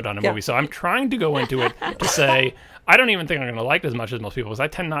expectations to put on a movie. So I'm trying to go into it to say, I don't even think I'm going to like it as much as most people, because I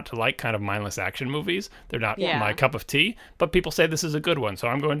tend not to like kind of mindless action movies. They're not my cup of tea, but people say this is a good one. So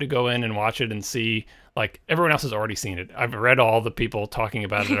I'm going to go in and watch it and see, like, everyone else has already seen it. I've read all the people talking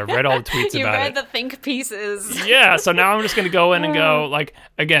about it. I've read all the tweets about it. You read the think pieces. Yeah, so now I'm just going to go in and go, like,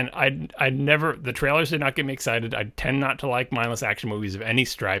 again, I never, the trailers did not get me excited. I tend not to like mindless action movies of any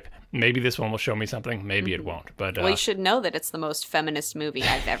stripe. Maybe this one will show me something. Maybe it won't. But well, you should know that it's the most feminist movie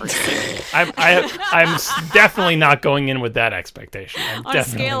I've ever seen. I'm definitely not going in with that expectation. On a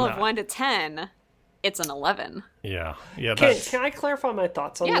scale of 1 to 10, it's an 11. Yeah. Can I clarify my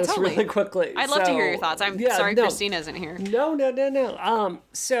thoughts on this really quickly? I'd love to hear your thoughts. I'm sorry Christina isn't here. No.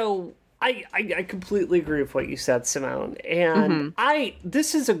 So I completely agree with what you said, Simone. And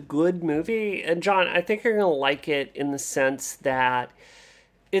this is a good movie. And John, I think you're going to like it in the sense that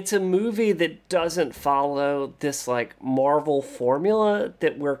it's a movie that doesn't follow this like Marvel formula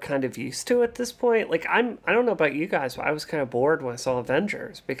that we're kind of used to at this point. Like I don't know about you guys, but I was kind of bored when I saw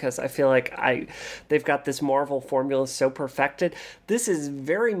Avengers because I feel like they've got this Marvel formula so perfected. This is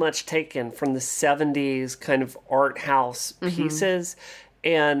very much taken from the 70s kind of art house pieces.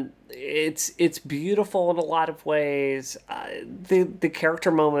 And it's beautiful in a lot of ways. The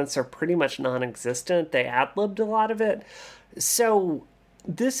character moments are pretty much non-existent. They ad-libbed a lot of it. So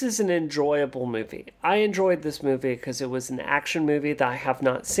this is an enjoyable movie. I enjoyed this movie because it was an action movie that I have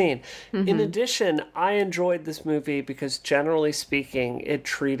not seen. In addition, I enjoyed this movie because generally speaking, it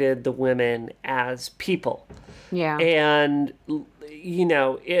treated the women as people. Yeah. And, you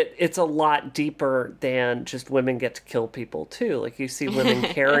know, it's a lot deeper than just women get to kill people too. Like you see women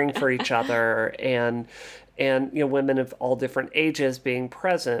caring for each other and you know, women of all different ages being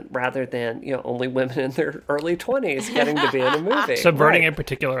present rather than, you know, only women in their early 20s getting to be in a movie. Subverting a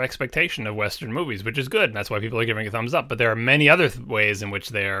particular expectation of Western movies, which is good. And that's why people are giving a thumbs up. But there are many other ways in which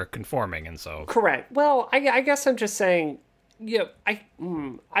they are conforming. And so. Correct. Well, I guess I'm just saying, you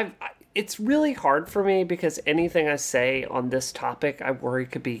know, it's really hard for me because anything I say on this topic, I worry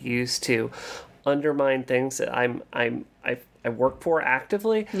could be used to undermine things that I work for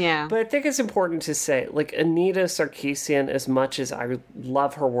actively. Yeah. But I think it's important to say, like, Anita Sarkeesian, as much as I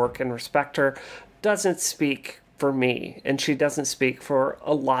love her work and respect her, doesn't speak for me. And she doesn't speak for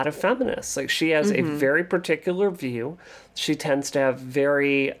a lot of feminists. Like, she has a very particular view. She tends to have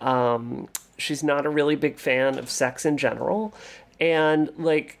very, she's not a really big fan of sex in general. And,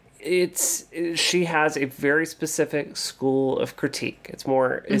 like, she has a very specific school of critique. It's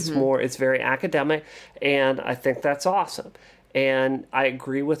very academic, and I think that's awesome. And I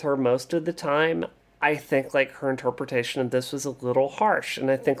agree with her most of the time. I think like her interpretation of this was a little harsh, and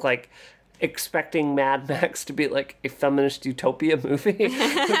I think like expecting Mad Max to be like a feminist utopia movie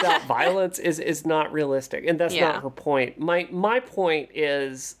without violence is not realistic, and that's not her point. My point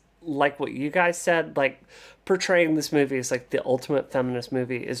is, like what you guys said, like portraying this movie as like the ultimate feminist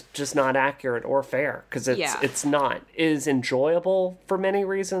movie is just not accurate or fair because it's not. It is enjoyable for many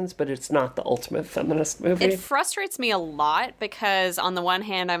reasons, but it's not the ultimate feminist movie. It frustrates me a lot because on the one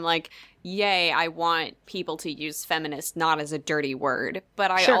hand I'm like, yay, I want people to use feminist not as a dirty word,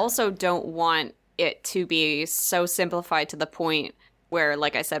 but I also don't want it to be so simplified to the point where,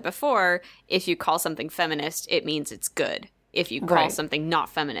 like I said before, if you call something feminist, it means it's good. If you call something not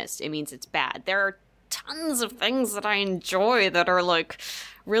feminist, it means it's bad. There are tons of things that I enjoy that are like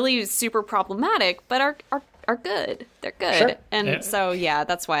really super problematic, but are good. They're good. Sure. And so,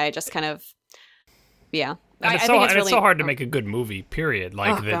 that's why I just kind of, And it's so hard to make a good movie. Period.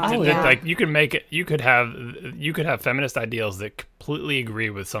 Like like you can make it. You could have feminist ideals that completely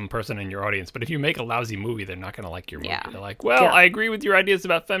agree with some person in your audience. But if you make a lousy movie, they're not going to like your movie. They're like, I agree with your ideas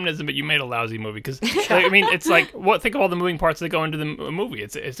about feminism, but you made a lousy movie. Because I mean, it's like think of all the moving parts that go into the movie.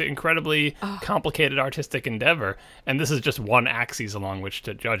 It's an incredibly complicated artistic endeavor, and this is just one axis along which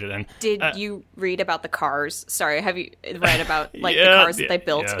to judge it. And did you read about the cars? Sorry, have you read about like the cars that they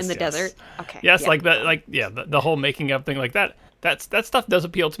built in the desert? Okay. Yes, like that. Like the whole making up thing like that. That stuff does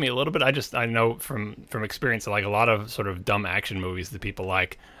appeal to me a little bit. I know from experience, like a lot of sort of dumb action movies that people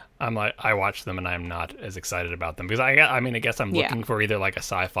like, I watch them and I'm not as excited about them because I guess I'm looking for either like a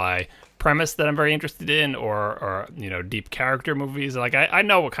sci-fi premise that I'm very interested in or you know, deep character movies. Like I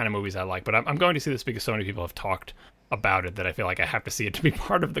know what kind of movies I like, but I'm going to see this because so many people have talked about it that I feel like I have to see it to be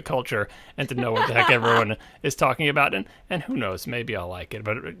part of the culture and to know what the heck everyone is talking about. And who knows, maybe I'll like it,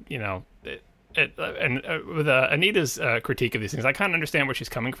 but you know. with Anita's critique of these things, I kind of understand where she's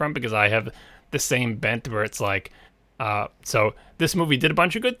coming from, because I have the same bent where it's like, so this movie did a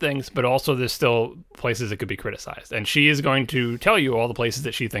bunch of good things, but also there's still places that could be criticized. And she is going to tell you all the places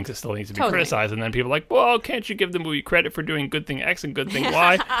that she thinks it still needs to be criticized. And then people are like, well, can't you give the movie credit for doing good thing X and good thing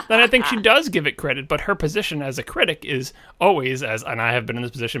Y? Then I think she does give it credit, but her position as a critic is always, and I have been in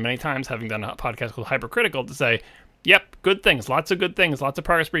this position many times, having done a podcast called Hypercritical, to say, yep, good things, lots of good things, lots of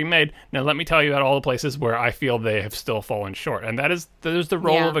progress being made. Now let me tell you about all the places where I feel they have still fallen short. And that is the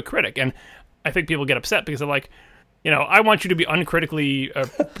role of a critic. And I think people get upset because they're like, I want you to be uncritically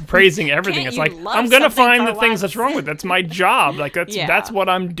praising everything. It's like, I'm going to find the things that's wrong with it. That's my job. Like, that's what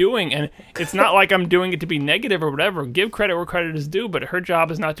I'm doing. And it's not like I'm doing it to be negative or whatever. Give credit where credit is due, but her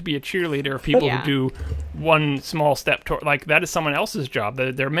job is not to be a cheerleader of people who do one small step toward. Like, that is someone else's job.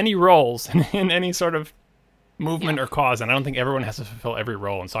 There are many roles in any sort of movement or cause, and I don't think everyone has to fulfill every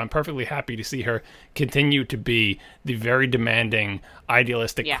role. And so I'm perfectly happy to see her continue to be the very demanding,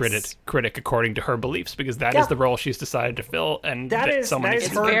 idealistic critic according to her beliefs, because that is the role she's decided to fill, and that is her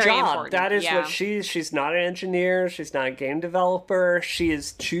job. Important. That is what she's not an engineer, she's not a game developer. She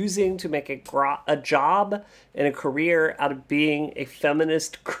is choosing to make a job and a career out of being a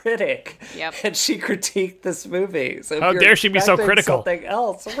feminist critic. Yep. And she critiqued this movie. So how dare she be so critical? Something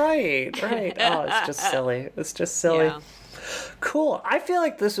else. Right. Oh, it's just silly. It's just silly. Yeah. Cool. I feel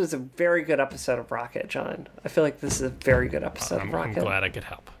like this was a very good episode of Rocket, John. I feel like this is a very good episode of Rocket. I'm glad I could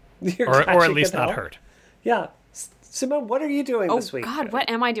help. Or at least not hurt. Yeah. Simone, what are you doing this week? Oh, God, what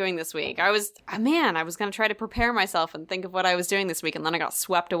am I doing this week? I was going to try to prepare myself and think of what I was doing this week, and then I got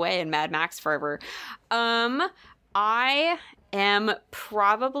swept away in Mad Max fervor. I am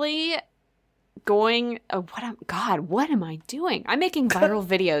probably going... what am I doing? I'm making viral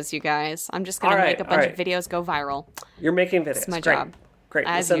videos, you guys. I'm just going to make a bunch of videos go viral. You're making videos. It's my job. Great.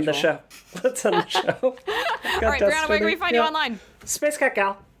 Let's end the show. All right, Brianna, where can we find you online? Space Cat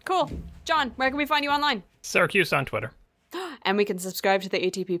Gal. Cool. John, where can we find you online? Syracuse on Twitter. And we can subscribe to the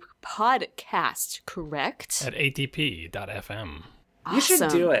ATP podcast, correct? At atp.fm. Awesome. You should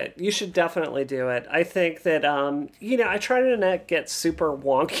do it. You should definitely do it. I think that I try to not get super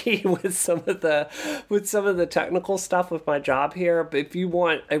wonky with some of the technical stuff with my job here, but if you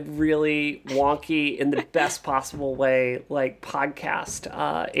want a really wonky in the best possible way, like podcast,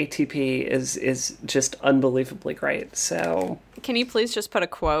 ATP is just unbelievably great. So can you please just put a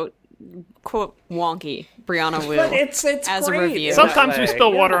quote wonky Brianna Wu but it's as great a review. Sometimes we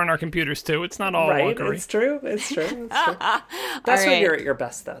spill water on our computers too. It's not all wonkery. It's true. That's when you're at your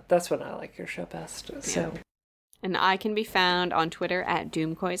best, though. That's when I like your show best. So. And I can be found on Twitter at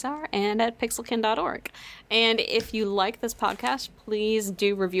DoomQuasar and at pixelkin.org. And if you like this podcast, please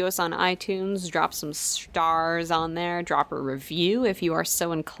do review us on iTunes. Drop some stars on there. Drop a review if you are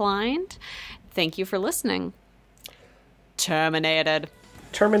so inclined. Thank you for listening. Terminated.